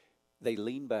 They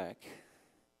lean back,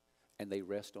 and they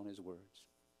rest on his words.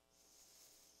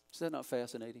 Is that not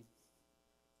fascinating?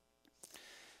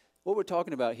 What we're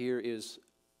talking about here is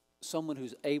someone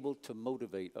who's able to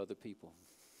motivate other people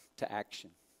to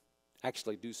action.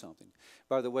 Actually do something.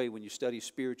 By the way, when you study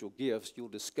spiritual gifts, you'll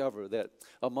discover that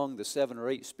among the 7 or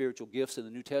 8 spiritual gifts in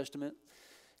the New Testament,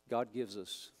 God gives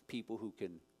us people who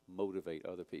can motivate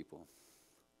other people.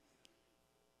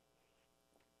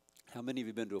 How many of you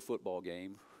have been to a football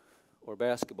game or a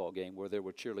basketball game where there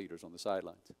were cheerleaders on the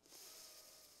sidelines?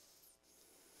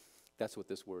 That's what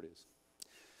this word is.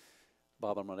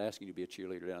 Bob, I'm not asking you to be a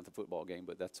cheerleader down at the football game,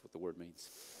 but that's what the word means.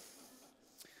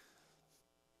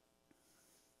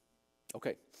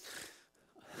 Okay.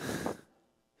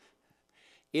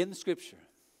 In Scripture,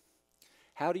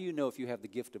 how do you know if you have the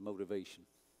gift of motivation?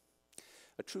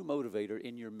 A true motivator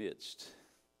in your midst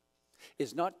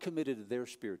is not committed to their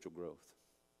spiritual growth.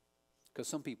 Because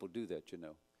some people do that, you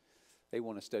know. They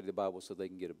want to study the Bible so they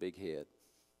can get a big head,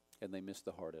 and they miss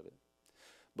the heart of it.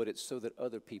 But it's so that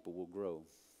other people will grow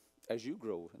as you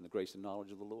grow in the grace and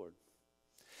knowledge of the Lord.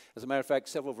 As a matter of fact,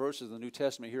 several verses in the New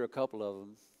Testament, here are a couple of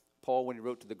them. Paul, when he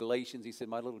wrote to the Galatians, he said,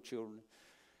 my little children,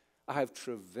 I have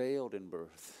travailed in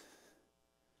birth.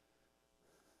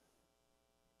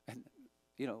 And,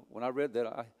 you know, when I read that,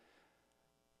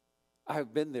 I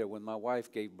have been there when my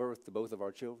wife gave birth to both of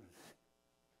our children.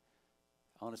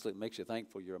 Honestly, it makes you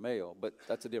thankful you're a male, but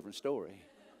that's a different story.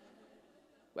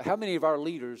 But how many of our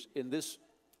leaders in this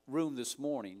room this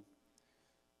morning,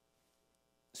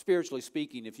 spiritually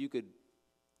speaking, if you could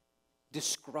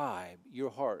describe your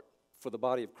heart for the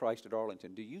body of Christ at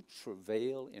Arlington, do you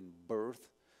travail in birth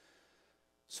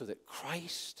so that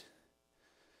Christ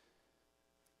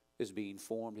is being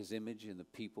formed, his image in the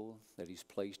people that he's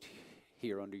placed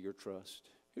here under your trust?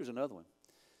 Here's another one.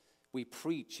 We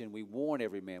preach and we warn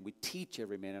every man. We teach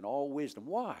every man in all wisdom.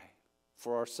 Why?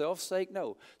 For ourselves' sake?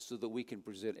 No. So that we can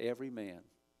present every man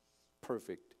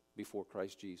perfect before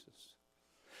Christ Jesus.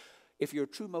 If you're a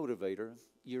true motivator,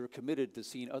 you're committed to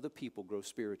seeing other people grow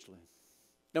spiritually.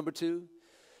 Number 2,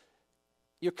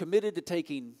 you're committed to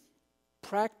taking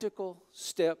practical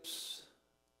steps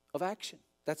of action.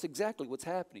 That's exactly what's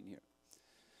happening here.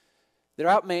 They're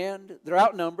outmanned, they're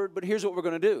outnumbered, but here's what we're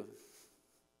going to do.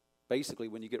 Basically,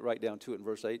 when you get right down to it in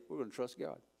verse 8, we're going to trust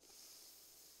God.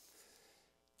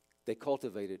 They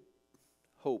cultivated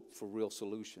hope for real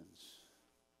solutions.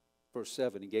 Verse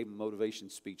 7, he gave them a motivation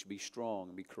speech. Be strong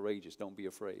and be courageous. Don't be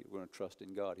afraid. We're going to trust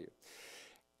in God here.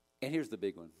 And here's the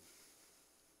big one.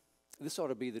 This ought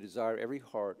to be the desire of every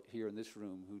heart here in this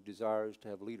room who desires to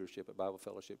have leadership at Bible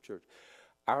Fellowship Church.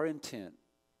 Our intent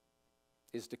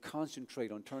is to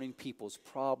concentrate on turning people's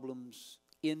problems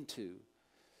into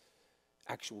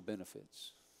actual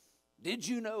benefits. Did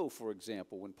you know, for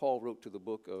example, when Paul wrote to the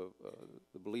book of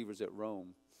the believers at Rome,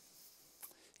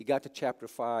 he got to chapter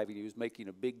 5 and he was making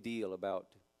a big deal about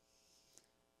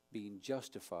being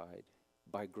justified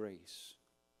by grace.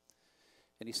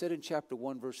 And he said in chapter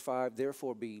 1, verse 5,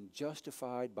 therefore being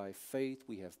justified by faith,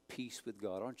 we have peace with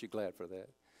God. Aren't you glad for that?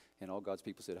 And all God's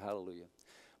people said, hallelujah.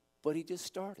 But he just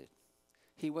started.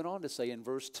 He went on to say in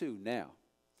verse 2, now,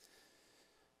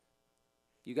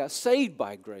 you got saved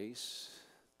by grace,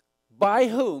 by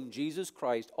whom, Jesus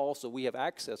Christ, also we have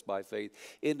access by faith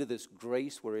into this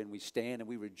grace wherein we stand and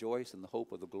we rejoice in the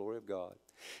hope of the glory of God.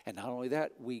 And not only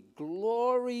that, we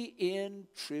glory in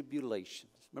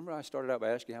tribulations. Remember I started out by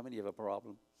asking how many have a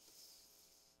problem?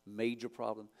 Major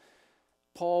problem.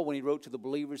 Paul, when he wrote to the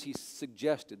believers, he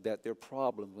suggested that their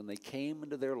problems when they came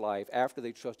into their life after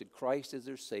they trusted Christ as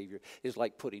their Savior is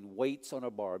like putting weights on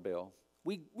a barbell.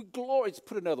 We glory. Let's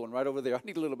put another one right over there. I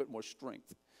need a little bit more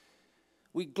strength.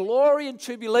 We glory in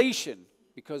tribulation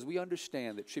because we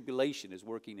understand that tribulation is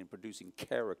working in producing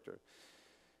character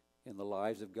in the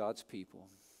lives of God's people.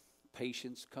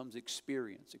 Patience comes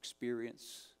experience.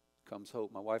 Experience comes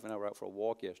hope. My wife and I were out for a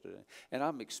walk yesterday, and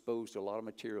I'm exposed to a lot of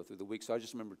material through the week, so I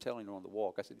just remember telling her on the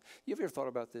walk, I said, you ever thought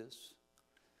about this?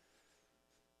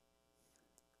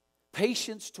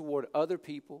 Patience toward other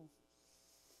people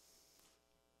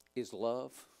is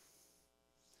love.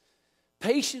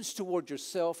 Patience toward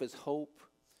yourself is hope.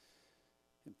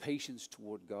 And patience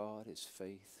toward God is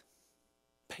faith.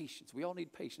 Patience. We all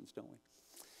need patience, don't we?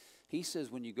 He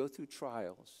says when you go through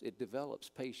trials, it develops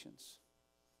patience.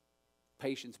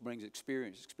 Patience brings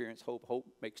experience. Experience hope. Hope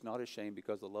makes not ashamed,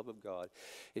 because the love of God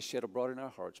is shed abroad in our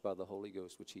hearts by the Holy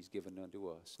Ghost, which He's given unto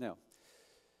us. Now,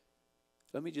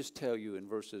 let me just tell you in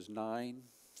verses 9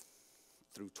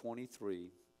 through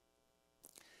 23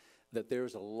 that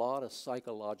there's a lot of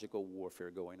psychological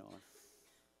warfare going on.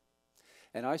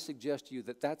 And I suggest to you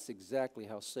that that's exactly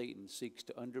how Satan seeks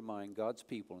to undermine God's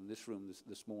people in this room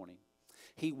this morning.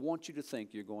 He wants you to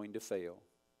think you're going to fail.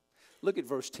 Look at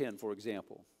verse 10, for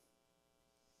example.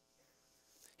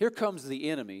 Here comes the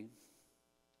enemy,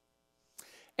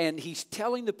 and he's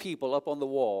telling the people up on the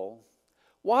wall,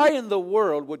 why in the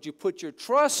world would you put your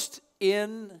trust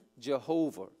in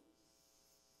Jehovah?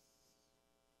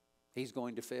 He's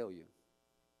going to fail you.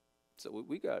 So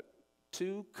we got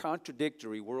two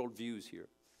contradictory worldviews here.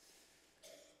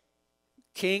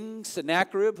 King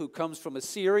Sennacherib, who comes from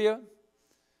Assyria,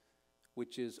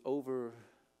 which is over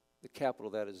the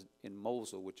capital that is in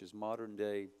Mosul, which is modern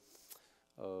day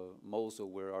Mosul,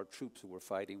 where our troops were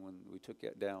fighting when we took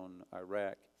down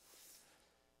Iraq.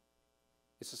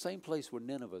 It's the same place where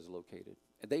Nineveh is located.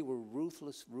 And they were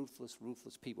ruthless, ruthless,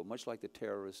 ruthless people, much like the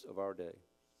terrorists of our day.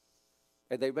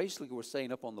 And they basically were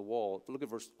saying up on the wall, look at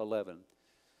verse 11.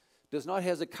 Does not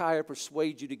Hezekiah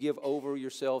persuade you to give over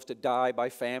yourselves to die by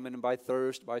famine and by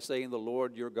thirst, by saying the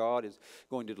Lord your God is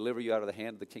going to deliver you out of the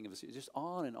hand of the king of Assyria? Just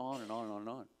on and on and on and on and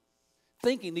on.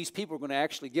 Thinking these people were going to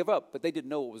actually give up, but they didn't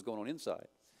know what was going on inside.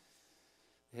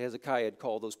 Hezekiah had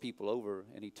called those people over,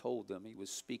 and he told them, he was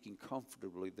speaking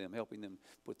comfortably to them, helping them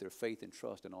put their faith and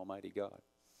trust in Almighty God.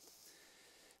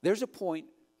 There's a point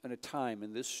and a time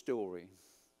in this story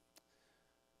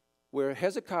where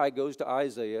Hezekiah goes to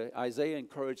Isaiah. Isaiah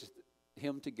encourages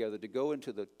him together to go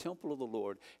into the temple of the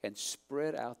Lord and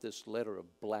spread out this letter of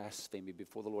blasphemy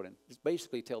before the Lord, and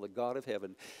basically tell the God of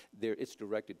heaven, there it's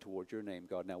directed towards your name,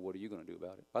 God. Now what are you going to do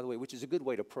about it? By the way, which is a good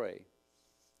way to pray.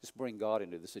 Just bring God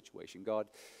into the situation. God,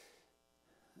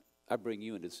 I bring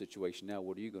you into the situation. Now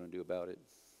what are you going to do about it?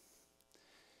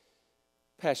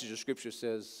 Passage of Scripture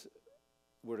says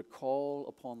we're to call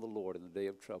upon the Lord in the day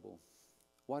of trouble.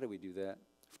 Why do we do that?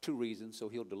 For two reasons. So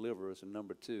He'll deliver us, and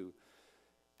number two,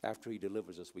 after He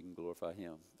delivers us, we can glorify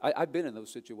Him. I've been in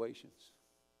those situations.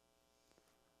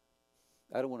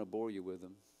 I don't want to bore you with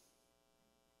them,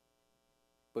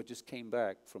 but just came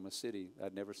back from a city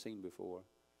I'd never seen before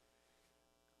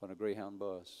on a Greyhound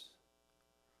bus.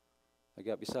 I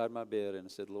got beside my bed and I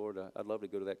said, Lord, I'd love to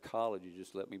go to that college. You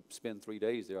just let me spend 3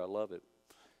 days there. I love it,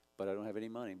 but I don't have any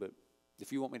money. But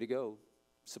if you want me to go,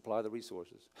 supply the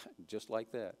resources. Just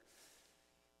like that,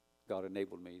 God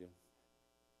enabled me to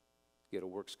get a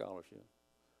work scholarship.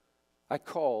 I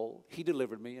called, He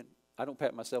delivered me, and I don't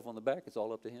pat myself on the back. It's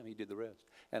all up to Him. He did the rest.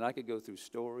 And I could go through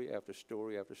story after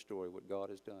story after story what God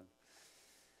has done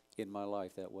in my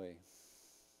life that way.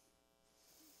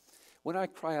 When I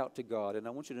cry out to God, and I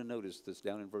want you to notice this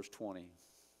down in verse 20.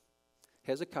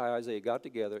 Hezekiah, Isaiah got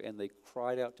together and they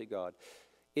cried out to God.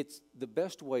 It's the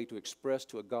best way to express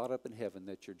to a God up in heaven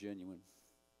that you're genuine.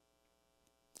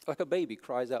 Like a baby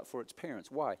cries out for its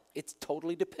parents. Why? It's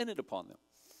totally dependent upon them.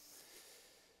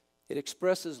 It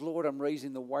expresses, Lord, I'm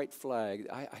raising the white flag.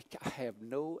 I have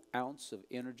no ounce of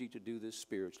energy to do this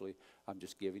spiritually. I'm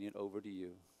just giving it over to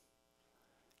you.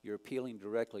 You're appealing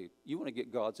directly. You want to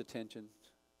get God's attention?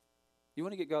 You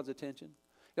want to get God's attention?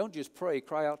 Don't just pray,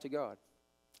 cry out to God.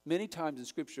 Many times in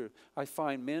Scripture, I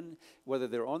find men, whether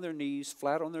they're on their knees,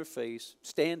 flat on their face,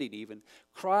 standing even,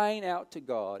 crying out to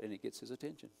God, and it gets His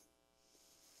attention.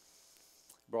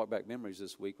 Brought back memories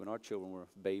this week when our children were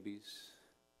babies.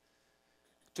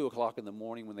 2 o'clock in the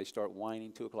morning when they start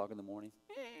whining, 2 o'clock in the morning.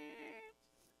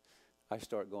 I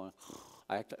start going,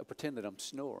 I pretend that I'm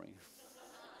snoring.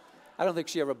 I don't think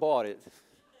she ever bought it,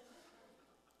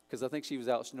 because I think she was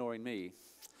out snoring me.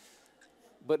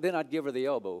 But then I'd give her the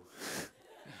elbow.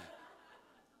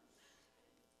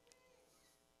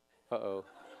 Uh-oh.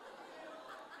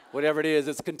 Whatever it is,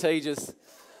 it's contagious.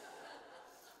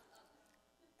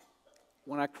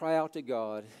 When I cry out to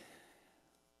God,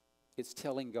 it's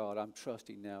telling God, I'm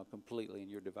trusting now completely in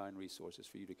your divine resources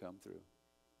for you to come through.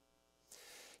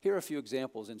 Here are a few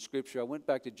examples in Scripture. I went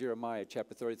back to Jeremiah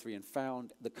chapter 33 and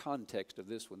found the context of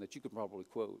this one that you could probably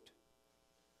quote.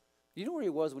 You know where he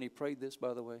was when he prayed this,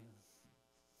 by the way?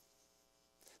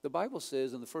 The Bible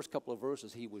says in the first couple of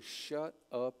verses, he was shut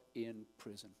up in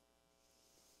prison.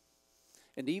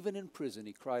 And even in prison,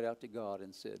 he cried out to God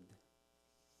and said,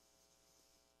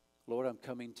 Lord, I'm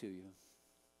coming to you.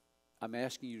 I'm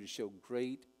asking you to show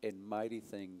great and mighty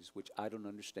things which I don't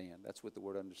understand. That's what the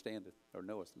word understandeth or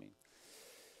knoweth means.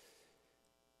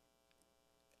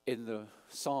 In the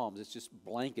Psalms, it's just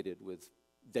blanketed with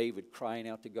David crying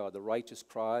out to God. The righteous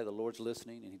cry, the Lord's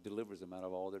listening, and he delivers them out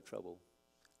of all their trouble.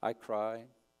 I cry,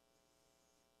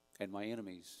 and my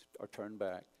enemies are turned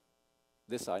back.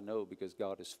 This I know because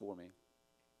God is for me.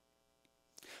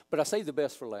 But I save the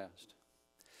best for last.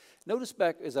 Notice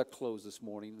back as I close this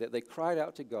morning that they cried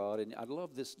out to God, and I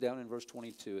love this down in verse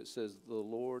 22. It says, the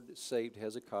Lord saved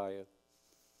Hezekiah,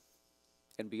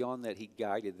 and beyond that, he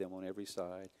guided them on every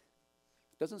side.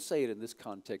 It doesn't say it in this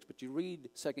context, but you read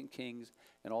 2 Kings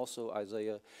and also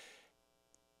Isaiah,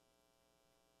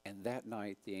 and that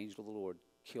night the angel of the Lord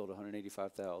killed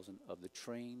 185,000 of the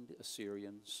trained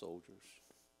Assyrian soldiers,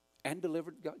 and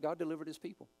God delivered his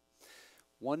people.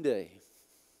 One day,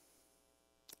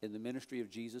 in the ministry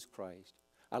of Jesus Christ,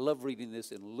 I love reading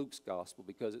this in Luke's gospel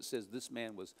because it says this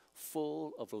man was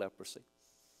full of leprosy.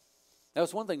 Now,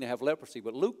 it's one thing to have leprosy,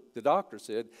 but Luke, the doctor,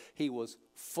 said he was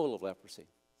full of leprosy.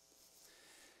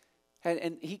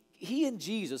 And he and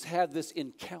Jesus had this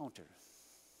encounter.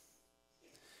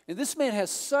 And this man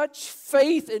has such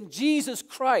faith in Jesus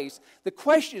Christ. The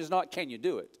question is not, can you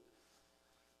do it?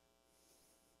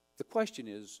 The question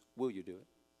is, will you do it?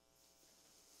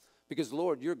 Because,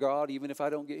 Lord, you're God, even if I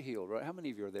don't get healed, right? How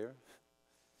many of you are there?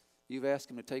 You've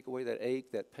asked him to take away that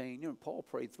ache, that pain. You know, Paul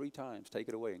prayed 3 times, take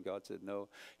it away. And God said, no,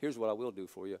 here's what I will do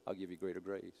for you. I'll give you greater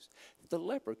grace. The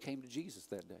leper came to Jesus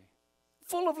that day,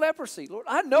 full of leprosy. Lord,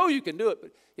 I know you can do it,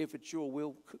 but if it's your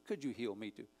will, could you heal me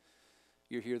too?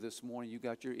 You're here this morning. You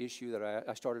got your issue that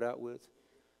I started out with.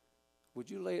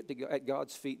 Would you lay it at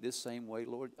God's feet this same way?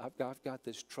 Lord, I've got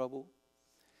this trouble.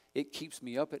 It keeps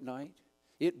me up at night.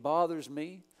 It bothers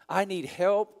me. I need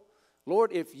help.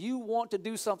 Lord, if you want to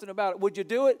do something about it, would you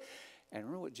do it? And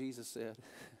remember what Jesus said.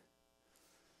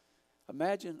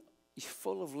 Imagine you're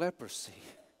full of leprosy.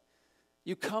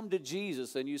 You come to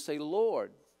Jesus and you say,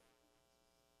 Lord,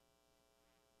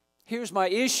 here's my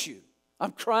issue.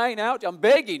 I'm crying out. I'm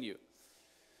begging you.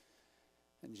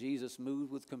 And Jesus,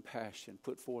 moved with compassion,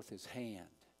 put forth his hand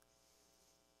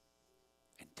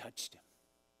and touched him.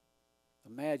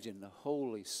 Imagine the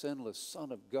holy, sinless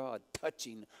Son of God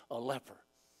touching a leper.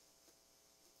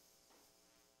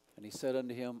 And he said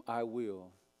unto him, I will.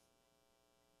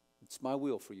 It's my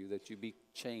will for you that you be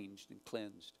changed and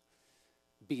cleansed.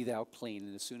 Be thou clean.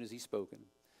 And as soon as he spoken,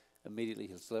 immediately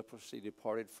his leprosy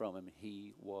departed from him, and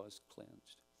he was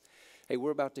cleansed. Hey, we're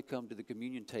about to come to the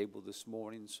communion table this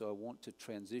morning, so I want to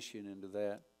transition into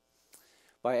that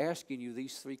by asking you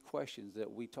these 3 questions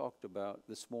that we talked about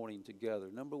this morning together.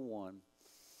 Number 1,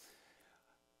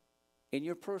 in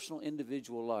your personal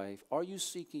individual life, are you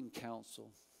seeking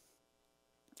counsel?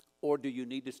 Or do you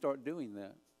need to start doing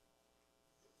that?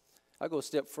 I go a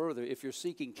step further. If you're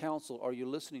seeking counsel, are you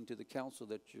listening to the counsel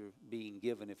that you're being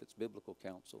given if it's biblical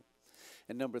counsel?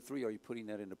 And number 3, are you putting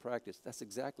that into practice? That's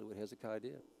exactly what Hezekiah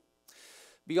did.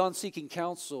 Beyond seeking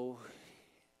counsel,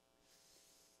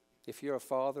 if you're a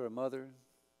father, a mother,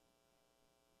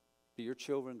 do your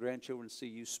children, grandchildren see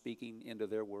you speaking into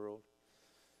their world?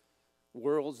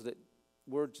 Words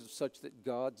of such that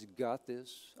God's got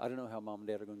this. I don't know how mom and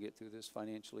dad are going to get through this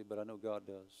financially, but I know God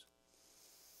does.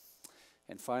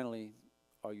 And finally,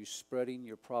 are you spreading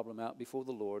your problem out before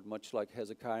the Lord, much like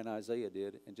Hezekiah and Isaiah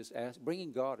did, and just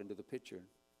bringing God into the picture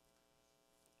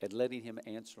and letting him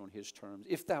answer on his terms?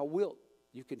 If thou wilt,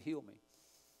 you can heal me.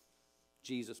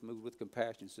 Jesus, moved with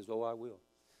compassion, says, oh, I will.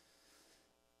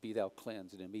 Be thou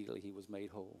cleansed. And immediately he was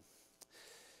made whole.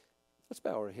 Let's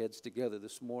bow our heads together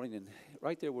this morning. And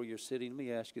right there where you're sitting, let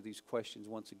me ask you these questions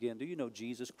once again. Do you know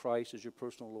Jesus Christ as your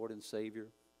personal Lord and Savior?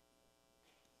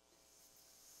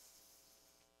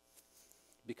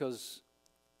 Because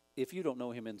if you don't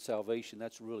know him in salvation,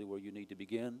 that's really where you need to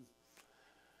begin.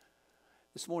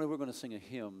 This morning we're going to sing a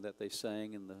hymn that they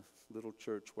sang in the little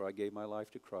church where I gave my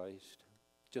life to Christ.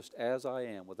 Just as I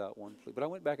am, without one plea. But I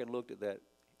went back and looked at that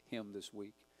hymn this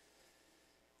week.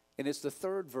 And it's the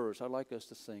 3rd verse. I'd like us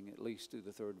to sing at least through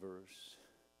the 3rd verse.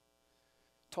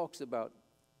 Talks about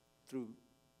through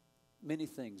many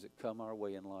things that come our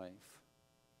way in life,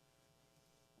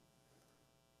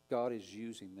 God is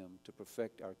using them to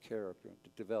perfect our character, to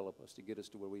develop us, to get us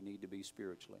to where we need to be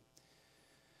spiritually.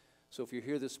 So if you're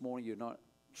here this morning, you're not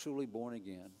truly born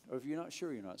again, or if you're not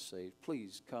sure you're not saved,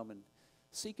 please come and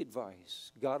seek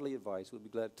advice, godly advice. We'll be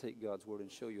glad to take God's word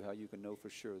and show you how you can know for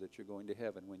sure that you're going to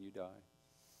heaven when you die.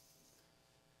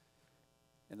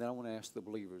 And then I want to ask the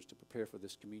believers to prepare for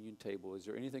this communion table. Is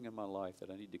there anything in my life that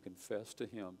I need to confess to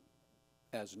him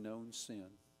as known sin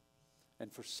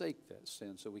and forsake that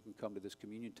sin so we can come to this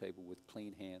communion table with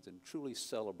clean hands and truly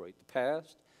celebrate the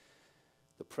past,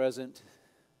 the present,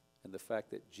 and the fact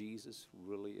that Jesus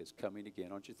really is coming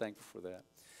again. Aren't you thankful for that?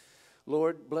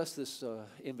 Lord, bless this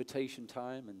invitation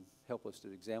time and help us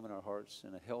to examine our hearts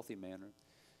in a healthy manner,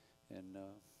 and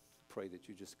pray that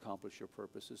you just accomplish your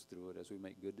purposes through it as we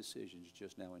make good decisions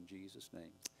just now in Jesus'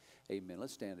 name. Amen.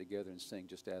 Let's stand together and sing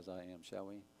Just As I Am, shall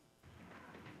we?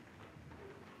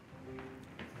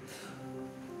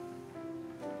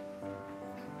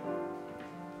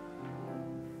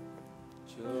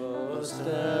 Just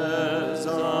as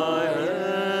I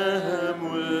am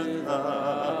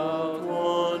without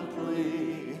one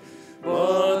plea,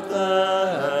 but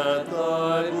that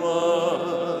thy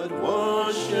blood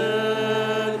was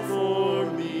shed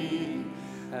for me,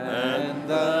 and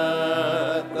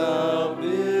that thou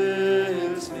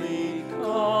bidst me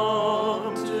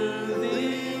come to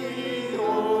thee,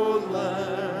 O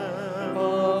Lamb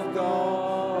of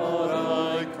God,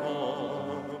 I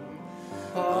come.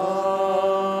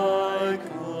 I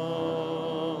come,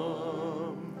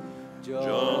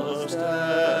 just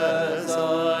as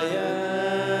I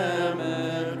am,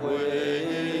 and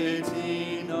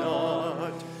waiting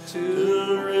not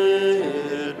to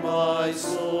rid my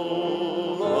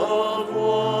soul of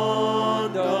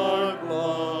one dark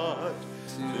blot,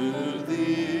 to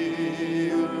thee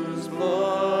whose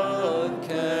blood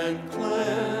can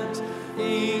cleanse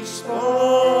each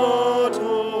spot,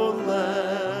 O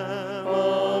Lamb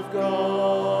of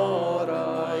God,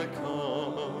 I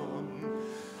come.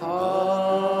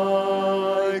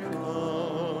 I come,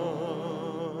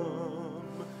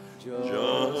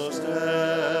 just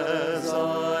as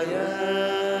I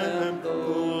am,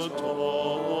 though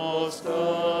tossed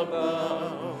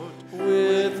about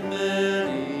with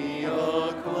many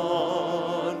a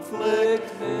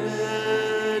conflict,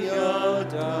 many a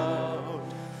doubt,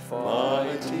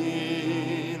 fightings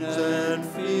and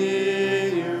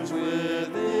fears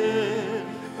within,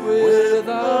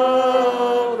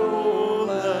 without, O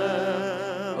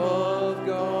Lamb of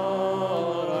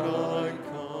God, I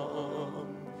come.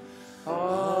 I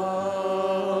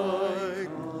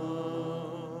come.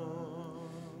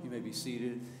 You may be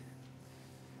seated. And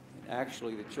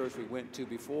actually, the church we went to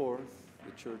before, the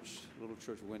little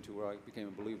church we went to where I became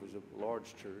a believer, was a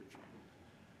large church.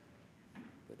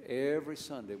 But every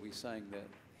Sunday we sang that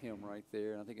hymn right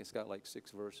there. And I think it's got like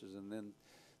 6 verses. And then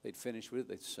they'd finish with it,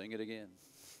 they'd sing it again.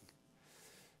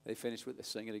 They finished with it, they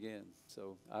sing it again.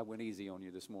 So I went easy on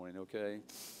you this morning, okay?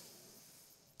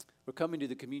 We're coming to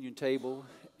the communion table,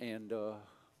 and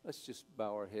let's just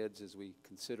bow our heads as we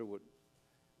consider what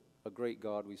a great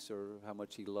God we serve, how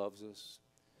much he loves us.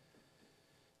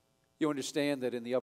 You understand that in the